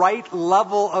manufacture the right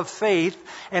level of faith.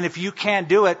 And if you can't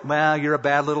do it, well, you're a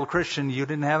bad little Christian. You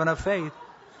didn't have enough faith.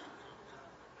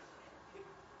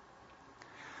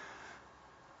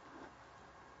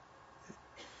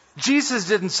 Jesus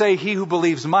didn't say he who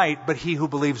believes might, but he who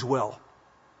believes will.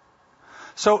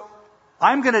 So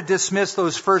I'm going to dismiss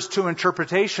those first two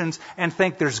interpretations and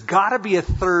think there's got to be a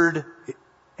third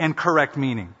and correct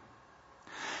meaning.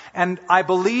 And I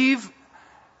believe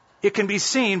it can be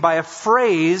seen by a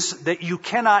phrase that you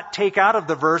cannot take out of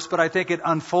the verse, but I think it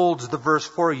unfolds the verse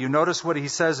for you. Notice what he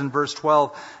says in verse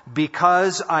 12,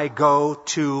 because I go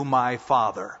to my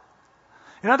Father.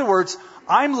 In other words,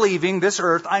 I'm leaving this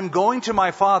earth, I'm going to my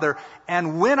Father,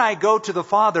 and when I go to the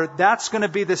Father, that's going to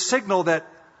be the signal that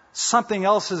something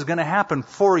else is going to happen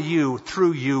for you,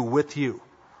 through you, with you.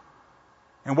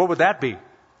 And what would that be?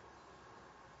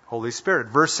 Holy Spirit.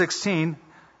 Verse 16,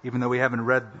 even though we haven't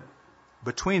read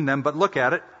between them, but look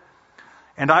at it.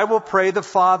 And I will pray the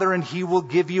Father, and He will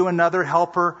give you another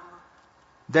helper,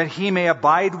 that He may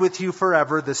abide with you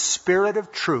forever, the Spirit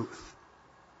of truth.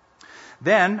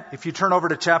 Then, if you turn over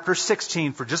to chapter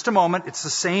 16 for just a moment, it's the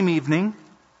same evening.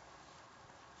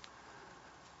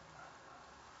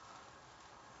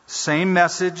 Same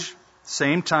message,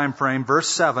 same time frame. Verse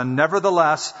 7,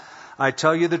 nevertheless, I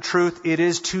tell you the truth, it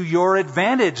is to your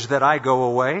advantage that I go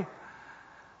away.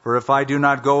 For if I do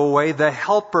not go away, the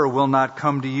Helper will not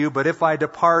come to you, but if I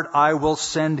depart, I will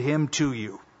send Him to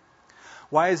you.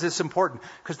 Why is this important?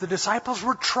 Because the disciples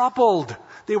were troubled.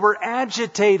 They were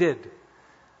agitated.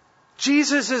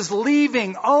 Jesus is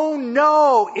leaving. Oh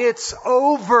no, it's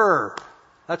over.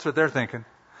 That's what they're thinking.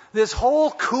 This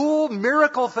whole cool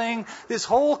miracle thing, this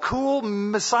whole cool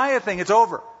Messiah thing, it's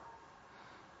over.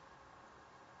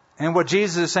 And what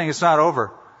Jesus is saying, it's not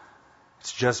over.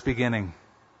 It's just beginning.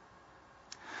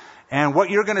 And what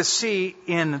you're going to see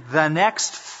in the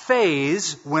next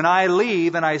phase, when I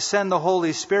leave and I send the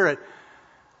Holy Spirit,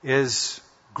 is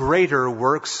greater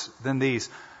works than these.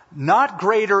 Not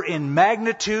greater in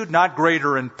magnitude, not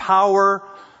greater in power,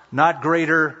 not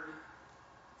greater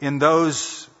in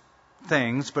those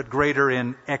things, but greater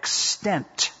in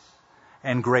extent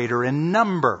and greater in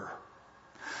number.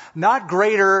 Not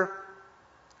greater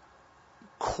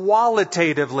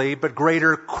qualitatively, but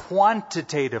greater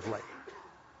quantitatively.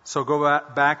 So go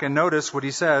back and notice what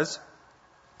he says.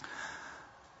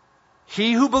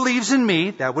 He who believes in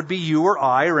me, that would be you or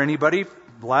I or anybody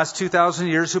the last 2,000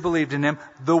 years who believed in Him,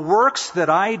 the works that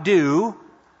I do,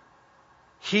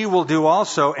 He will do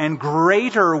also, and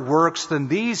greater works than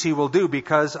these He will do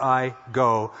because I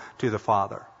go to the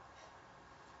Father.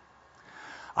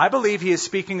 I believe he is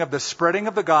speaking of the spreading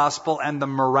of the gospel and the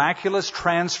miraculous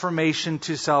transformation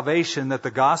to salvation that the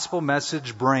gospel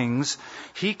message brings.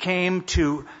 He came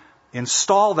to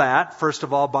install that, first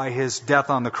of all, by His death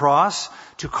on the cross,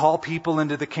 to call people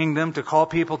into the kingdom, to call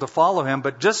people to follow Him.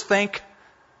 But just think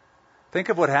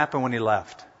of what happened when He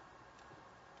left.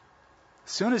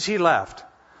 As soon as He left,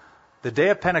 the day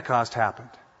of Pentecost happened.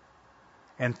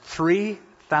 And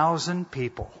 3,000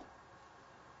 people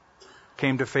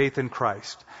came to faith in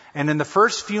Christ. And in the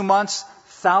first few months,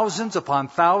 thousands upon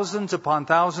thousands upon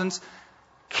thousands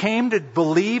came to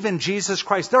believe in Jesus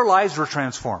Christ. Their lives were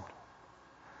transformed.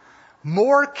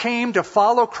 More came to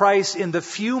follow Christ in the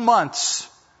few months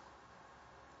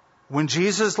when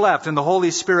Jesus left and the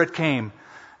Holy Spirit came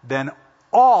than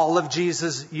all of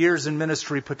Jesus' years in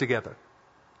ministry put together.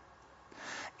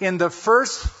 In the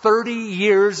first 30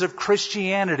 years of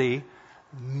Christianity,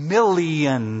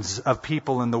 millions of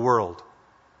people in the world,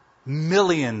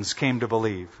 millions came to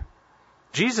believe.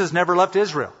 Jesus never left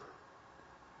Israel.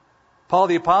 Paul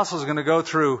the Apostle is going to go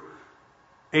through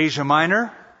Asia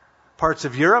Minor, parts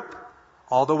of Europe,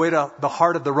 all the way to the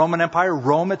heart of the Roman Empire,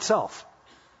 Rome itself.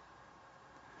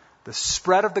 The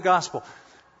spread of the gospel.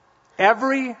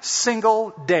 Every single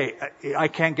day, I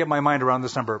can't get my mind around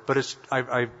this number, but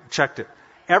I checked it.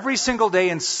 Every single day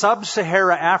in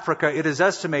sub-Sahara Africa, it is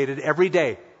estimated every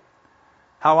day.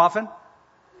 How often?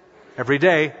 Every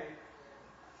day.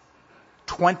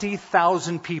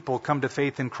 20,000 people come to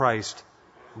faith in Christ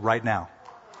right now.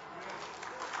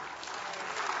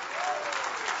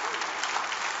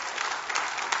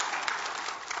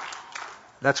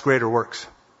 That's greater works.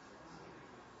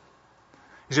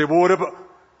 You say, well,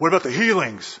 what about the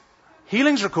healings?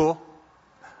 Healings are cool,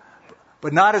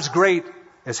 but not as great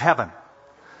as heaven.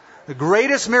 The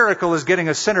greatest miracle is getting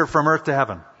a sinner from earth to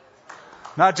heaven.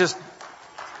 Not just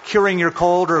curing your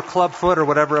cold or club foot or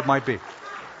whatever it might be.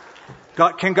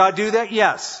 Can God do that?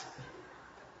 Yes.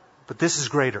 But this is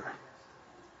greater.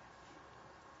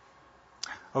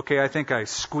 Okay, I think I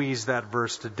squeezed that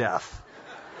verse to death.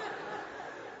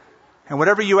 And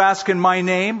whatever you ask in my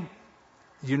name,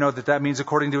 you know that means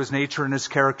according to his nature and his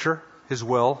character, his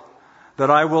will,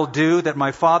 that I will do, that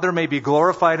my Father may be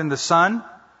glorified in the Son.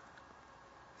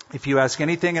 If you ask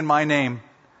anything in my name,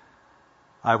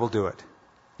 I will do it.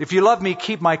 If you love me,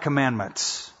 keep my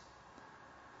commandments.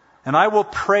 And I will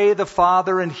pray the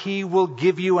Father, and he will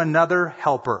give you another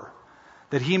helper,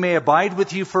 that he may abide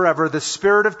with you forever, the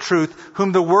Spirit of truth,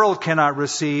 whom the world cannot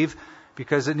receive,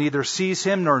 because it neither sees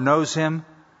him nor knows him.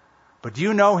 But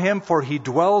you know him, for he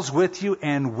dwells with you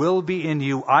and will be in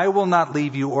you. I will not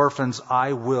leave you orphans.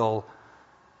 I will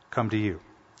come to you.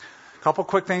 A couple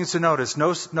quick things to notice.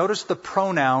 Notice the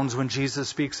pronouns when Jesus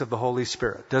speaks of the Holy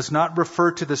Spirit. Does not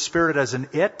refer to the Spirit as an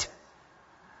it,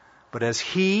 but as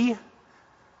he,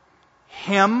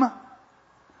 him,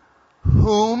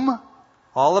 whom.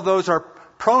 All of those are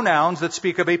pronouns that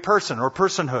speak of a person or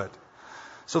personhood.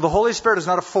 So the Holy Spirit is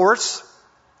not a force.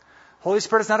 Holy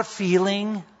Spirit is not a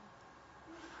feeling.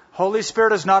 Holy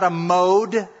Spirit is not a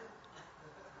mode.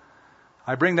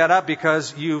 I bring that up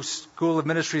because you School of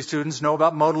Ministry students know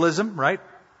about modalism, right?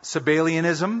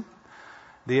 Sabellianism.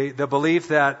 The belief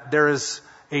that there is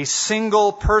a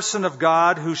single person of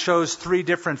God who shows three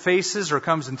different faces or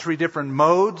comes in three different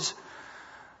modes.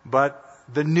 But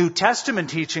the New Testament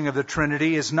teaching of the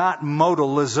Trinity is not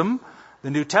modalism.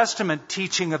 The New Testament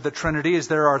teaching of the Trinity is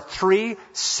there are three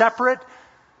separate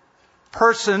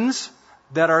persons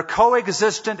that are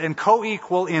coexistent and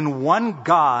co-equal in one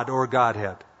God or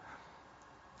Godhead.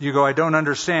 You go, I don't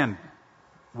understand.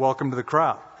 Welcome to the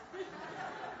crowd.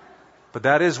 But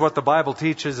that is what the Bible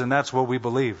teaches, and that's what we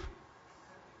believe.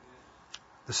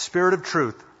 The Spirit of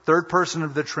truth, third person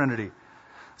of the Trinity.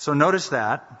 So notice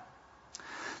that.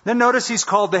 Then notice he's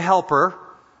called the helper.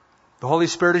 The Holy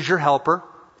Spirit is your helper.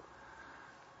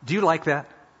 Do you like that?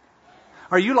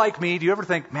 Are you like me? Do you ever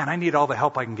think, man, I need all the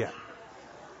help I can get?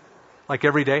 Like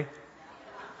every day?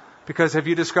 Because have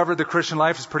you discovered the Christian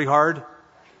life is pretty hard?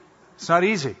 It's not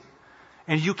easy.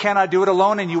 And you cannot do it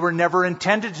alone, and you were never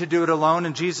intended to do it alone.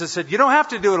 And Jesus said, you don't have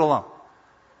to do it alone.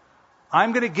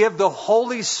 I'm going to give the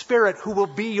Holy Spirit who will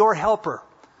be your helper.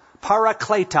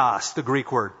 Parakletos, the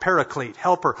Greek word. Paraclete,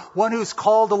 helper. One who's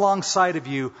called alongside of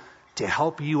you to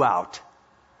help you out,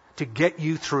 to get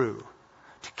you through,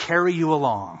 to carry you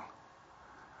along.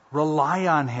 Rely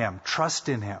on him. Trust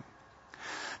in him.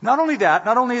 Not only that,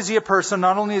 not only is he a person,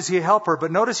 not only is he a helper,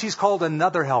 but notice he's called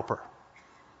another helper.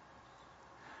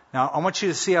 Now, I want you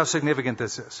to see how significant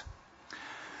this is.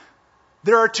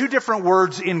 There are two different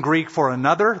words in Greek for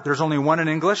another. There's only one in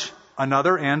English,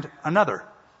 another and another.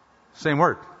 Same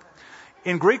word.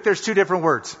 In Greek, there's two different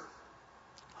words.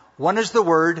 One is the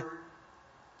word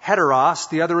heteros,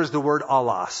 the other is the word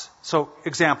allos. So,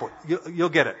 example, you'll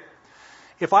get it.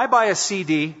 If I buy a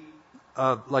CD,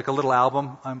 like a little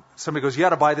album, somebody goes, you got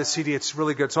to buy this CD, it's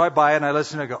really good. So I buy it and I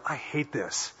listen and I go, I hate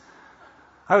this.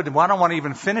 I don't want to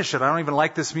even finish it. I don't even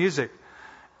like this music.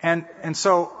 And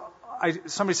so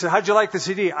somebody said, how'd you like the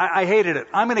CD? I hated it.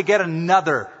 I'm going to get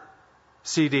another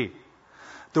CD.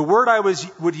 The word I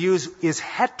would use is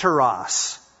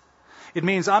heteros. It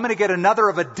means I'm going to get another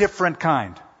of a different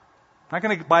kind. I'm not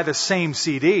going to buy the same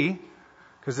CD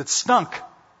because it stunk.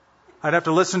 I'd have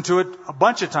to listen to it a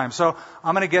bunch of times. So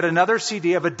I'm going to get another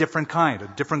CD of a different kind, a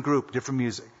different group, different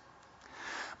music.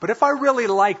 But if I really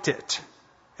liked it,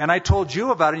 and I told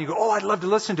you about it, and you go, oh, I'd love to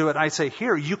listen to it. I say,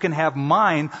 here, you can have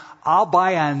mine. I'll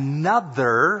buy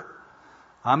another.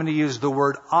 I'm going to use the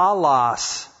word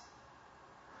allos,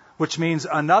 which means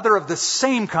another of the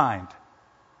same kind.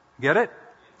 Get it?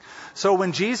 So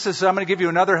when Jesus says, I'm going to give you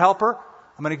another helper,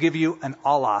 I'm going to give you an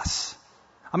allos.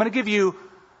 I'm going to give you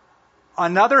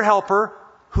another helper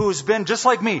who's been just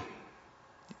like me.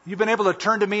 You've been able to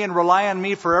turn to me and rely on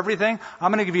me for everything.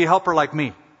 I'm going to give you a helper like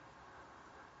me.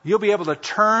 You'll be able to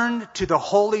turn to the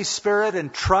Holy Spirit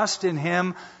and trust in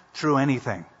Him through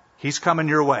anything. He's coming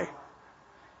your way.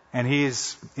 And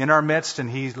He's in our midst and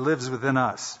He lives within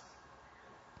us.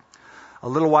 A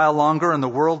little while longer and the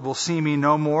world will see me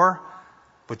no more,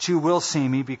 but you will see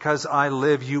me because I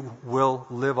live, you will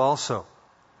live also.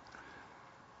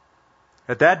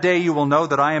 At that day you will know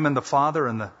that I am in the Father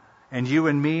and you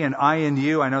in me and I in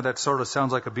you. I know that sort of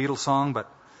sounds like a Beatles song,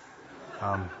 but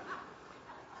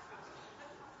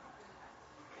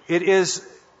it is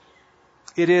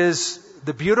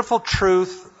the beautiful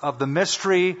truth of the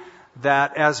mystery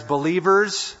that as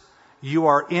believers you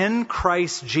are in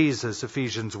Christ Jesus,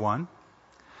 Ephesians 1,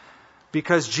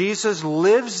 because Jesus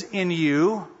lives in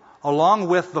you along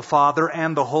with the Father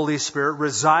and the Holy Spirit,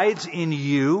 resides in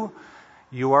you.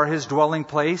 You are His dwelling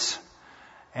place.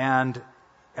 And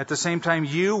at the same time,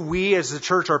 we as the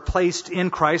church are placed in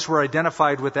Christ. We're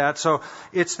identified with that. So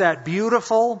it's that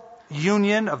beautiful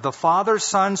union of the Father,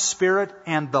 Son, Spirit,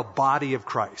 and the body of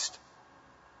Christ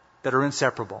that are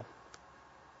inseparable.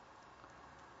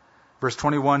 Verse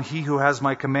 21, He who has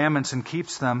my commandments and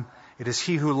keeps them, it is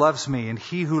he who loves me. And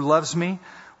he who loves me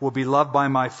will be loved by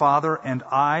my Father, and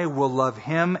I will love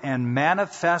him and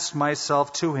manifest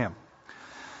myself to him.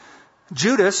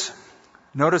 Judas,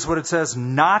 notice what it says,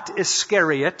 not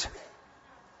Iscariot.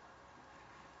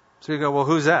 So you go, well,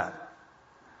 who's that?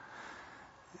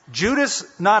 Judas,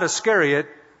 not Iscariot,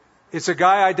 it's a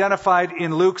guy identified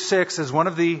in Luke 6 as one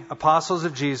of the apostles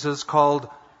of Jesus called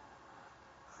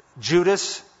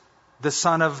Judas, the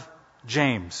son of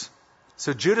James.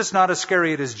 So Judas, not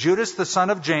Iscariot, is Judas, the son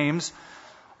of James,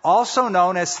 also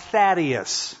known as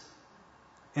Thaddeus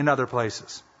in other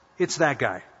places. It's that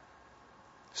guy.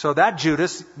 So that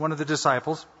Judas, one of the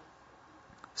disciples,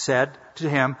 said to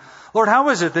him, Lord, how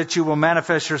is it that you will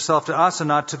manifest yourself to us and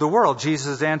not to the world?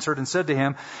 Jesus answered and said to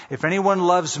him, if anyone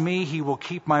loves me, he will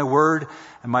keep my word,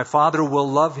 and my Father will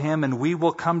love him, and we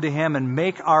will come to him and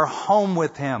make our home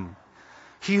with him.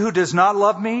 He who does not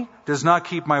love me does not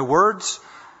keep my words.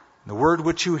 The word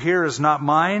which you hear is not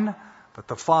mine, but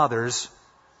the Father's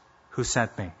who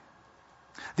sent me.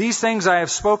 These things I have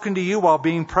spoken to you while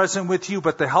being present with you,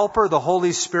 but the Helper, the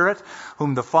Holy Spirit,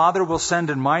 whom the Father will send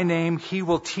in my name, He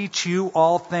will teach you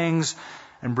all things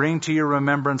and bring to your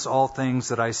remembrance all things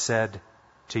that I said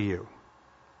to you.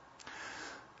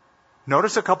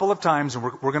 Notice a couple of times, and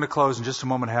we're going to close in just a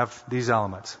moment, have these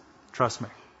elements. Trust me.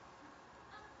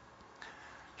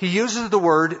 He uses the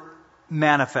word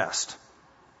manifest.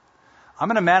 I'm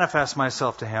going to manifest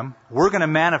myself to him. We're going to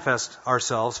manifest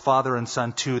ourselves, Father and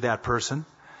Son, to that person.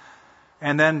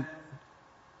 And then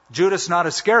Judas, not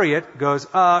Iscariot, goes,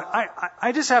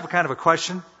 I just have a kind of a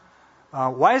question.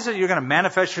 Why is it you're going to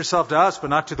manifest yourself to us but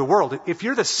not to the world? If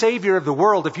you're the Savior of the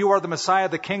world, if you are the Messiah,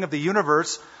 the King of the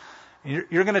universe, and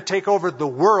you're going to take over the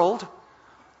world,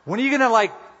 when are you going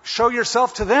to show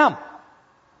yourself to them?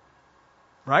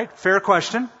 Right? Fair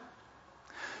question.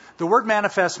 The word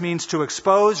manifest means to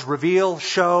expose, reveal,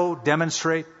 show,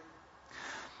 demonstrate.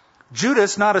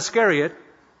 Judas, not Iscariot,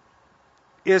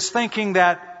 is thinking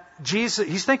that Jesus,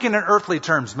 he's thinking in earthly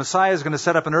terms. Messiah is going to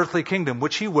set up an earthly kingdom,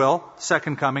 which he will.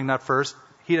 Second coming, not first.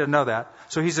 He didn't know that.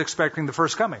 So he's expecting the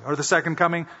first coming, or the second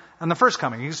coming and the first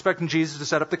coming. He's expecting Jesus to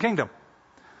set up the kingdom.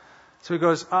 So he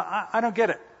goes, I don't get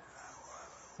it.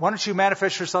 Why don't you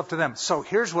manifest yourself to them? So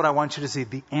here's what I want you to see.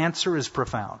 The answer is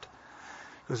profound.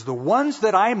 Because the ones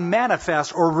that I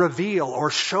manifest or reveal or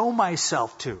show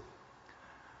myself to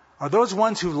are those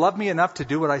ones who love me enough to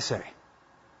do what I say.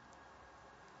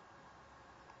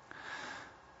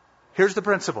 Here's the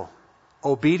principle.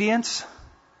 Obedience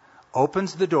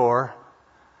opens the door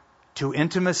to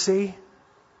intimacy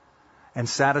and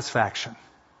satisfaction.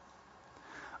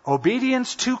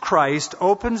 Obedience to Christ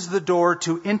opens the door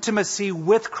to intimacy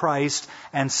with Christ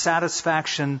and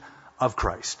satisfaction of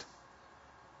Christ.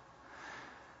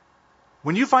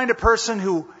 When you find a person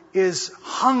who is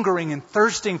hungering and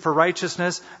thirsting for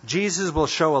righteousness, Jesus will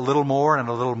show a little more and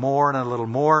a little more and a little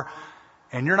more.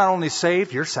 And you're not only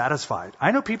saved, you're satisfied. I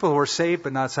know people who are saved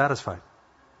but not satisfied.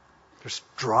 They're just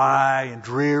dry and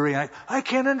dreary. I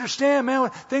can't understand, man.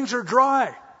 Things are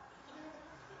dry.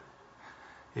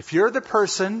 If you're the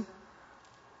person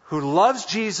who loves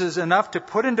Jesus enough to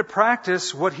put into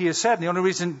practice what He has said, and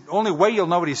the only way you'll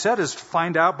know what He said is to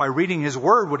find out by reading His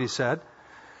Word what He said.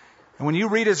 And when you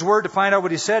read His Word to find out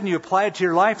what He said and you apply it to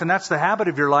your life, and that's the habit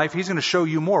of your life, He's going to show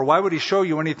you more. Why would He show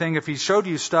you anything if He showed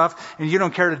you stuff and you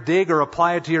don't care to dig or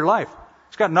apply it to your life?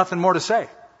 He's got nothing more to say.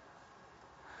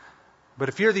 But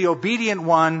if you're the obedient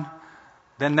one,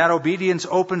 then that obedience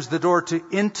opens the door to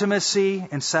intimacy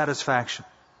and satisfaction.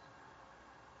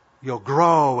 You'll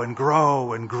grow and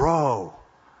grow and grow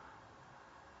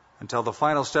until the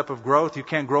final step of growth, you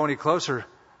can't grow any closer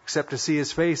except to see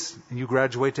His face, and you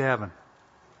graduate to heaven.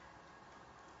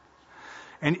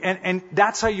 And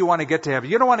that's how you want to get to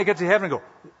heaven. You don't want to get to heaven and go,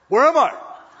 where am I?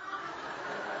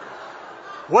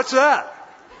 What's that?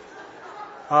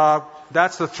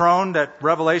 That's the throne that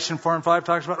Revelation 4 and 5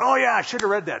 talks about. Oh yeah, I should have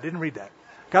read that. Didn't read that.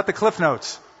 Got the Cliff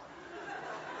Notes.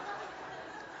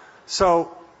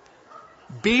 So,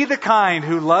 be the kind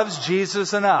who loves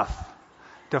Jesus enough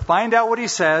to find out what He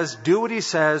says, do what He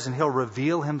says, and He'll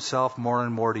reveal Himself more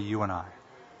and more to you and I.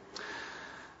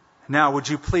 Now, would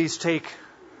you please take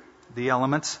the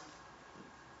elements?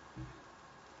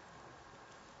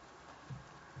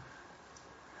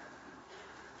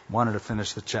 Wanted to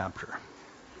finish the chapter.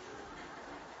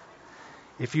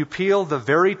 If you peel the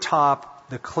very top,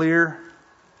 the clear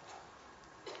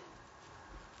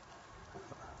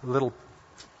little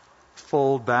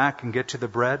fold back and get to the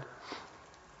bread.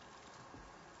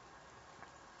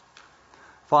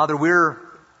 Father, we're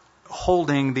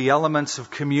holding the elements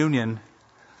of communion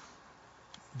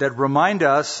that remind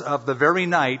us of the very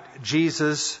night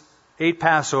Jesus ate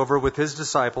Passover with His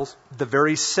disciples, the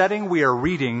very setting we are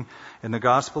reading in the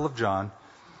Gospel of John,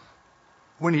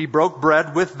 when He broke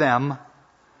bread with them.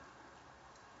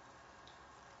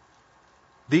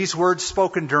 These words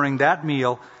spoken during that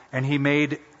meal, and He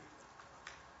made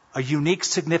a unique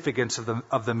significance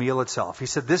of the meal itself. He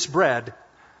said, this bread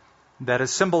that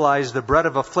has symbolized the bread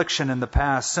of affliction in the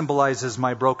past symbolizes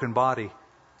my broken body.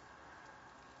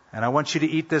 And I want you to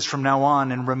eat this from now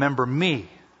on and remember me.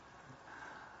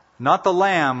 Not the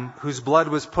lamb whose blood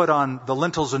was put on the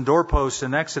lintels and doorposts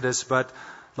in Exodus, but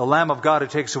the Lamb of God who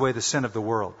takes away the sin of the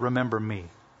world. Remember me.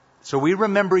 So we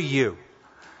remember you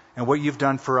and what you've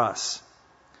done for us.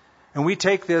 And we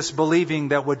take this believing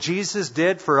that what Jesus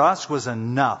did for us was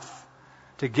enough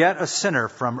to get a sinner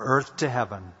from earth to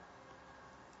heaven.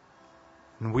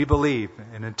 And we believe,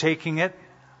 and in taking it,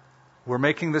 we're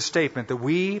making the statement that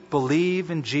we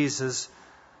believe in Jesus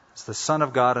as the Son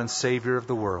of God and Savior of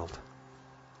the world.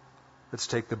 Let's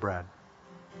take the bread.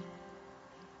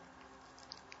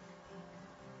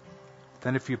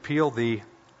 Then if you peel the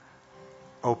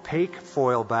opaque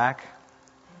foil back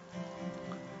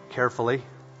carefully,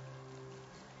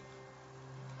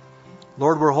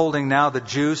 Lord, we're holding now the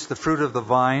juice, the fruit of the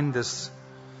vine, this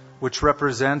which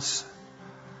represents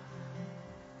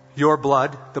your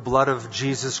blood, the blood of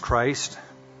Jesus Christ,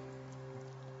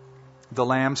 the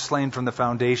Lamb slain from the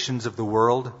foundations of the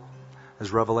world,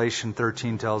 as Revelation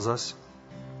 13 tells us.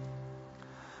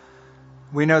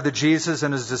 We know that Jesus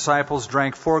and His disciples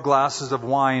drank 4 glasses of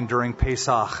wine during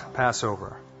Pesach,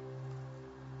 Passover.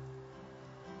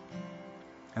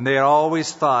 And they had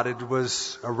always thought it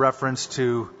was a reference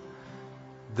to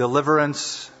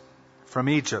deliverance from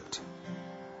Egypt.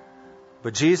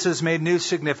 But Jesus made new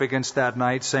significance that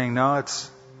night, saying, no,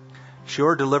 it's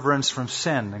your deliverance from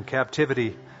sin and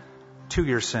captivity to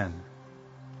your sin.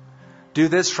 Do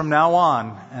this from now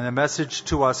on, and a message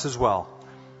to us as well,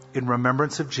 in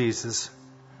remembrance of Jesus,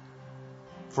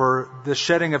 for the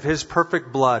shedding of His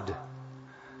perfect blood,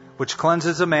 which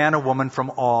cleanses a man, a woman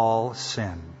from all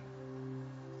sin.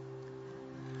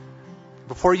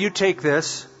 Before you take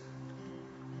this,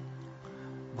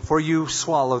 before you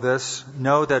swallow this,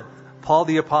 know that Paul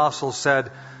the Apostle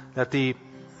said that the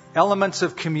elements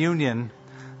of communion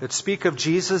that speak of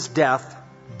Jesus' death,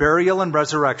 burial, and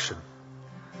resurrection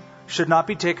should not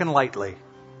be taken lightly.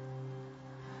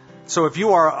 So if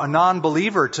you are a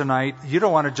non-believer tonight, you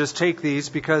don't want to just take these,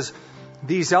 because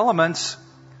these elements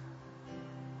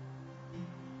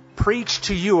preach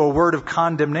to you a word of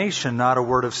condemnation, not a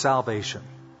word of salvation.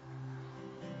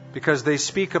 Because they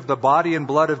speak of the body and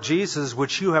blood of Jesus,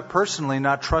 which you have personally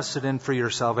not trusted in for your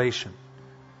salvation.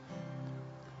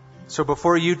 So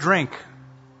before you drink,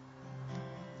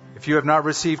 if you have not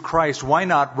received Christ, why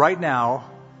not right now,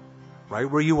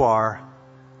 right where you are,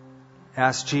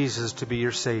 ask Jesus to be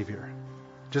your Savior.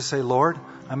 Just say, Lord,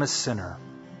 I'm a sinner.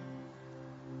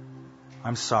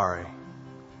 I'm sorry.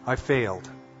 I failed.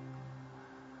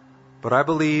 But I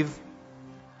believe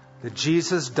that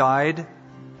Jesus died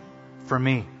for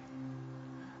me.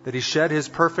 That He shed His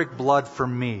perfect blood for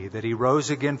me. That He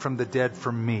rose again from the dead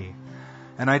for me.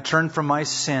 And I turn from my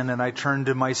sin and I turn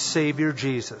to my Savior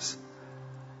Jesus.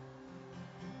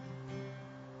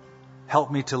 Help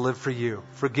me to live for you.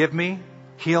 Forgive me,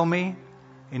 heal me,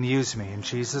 and use me. In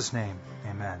Jesus' name,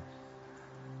 amen.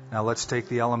 Now let's take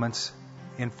the elements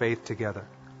in faith together.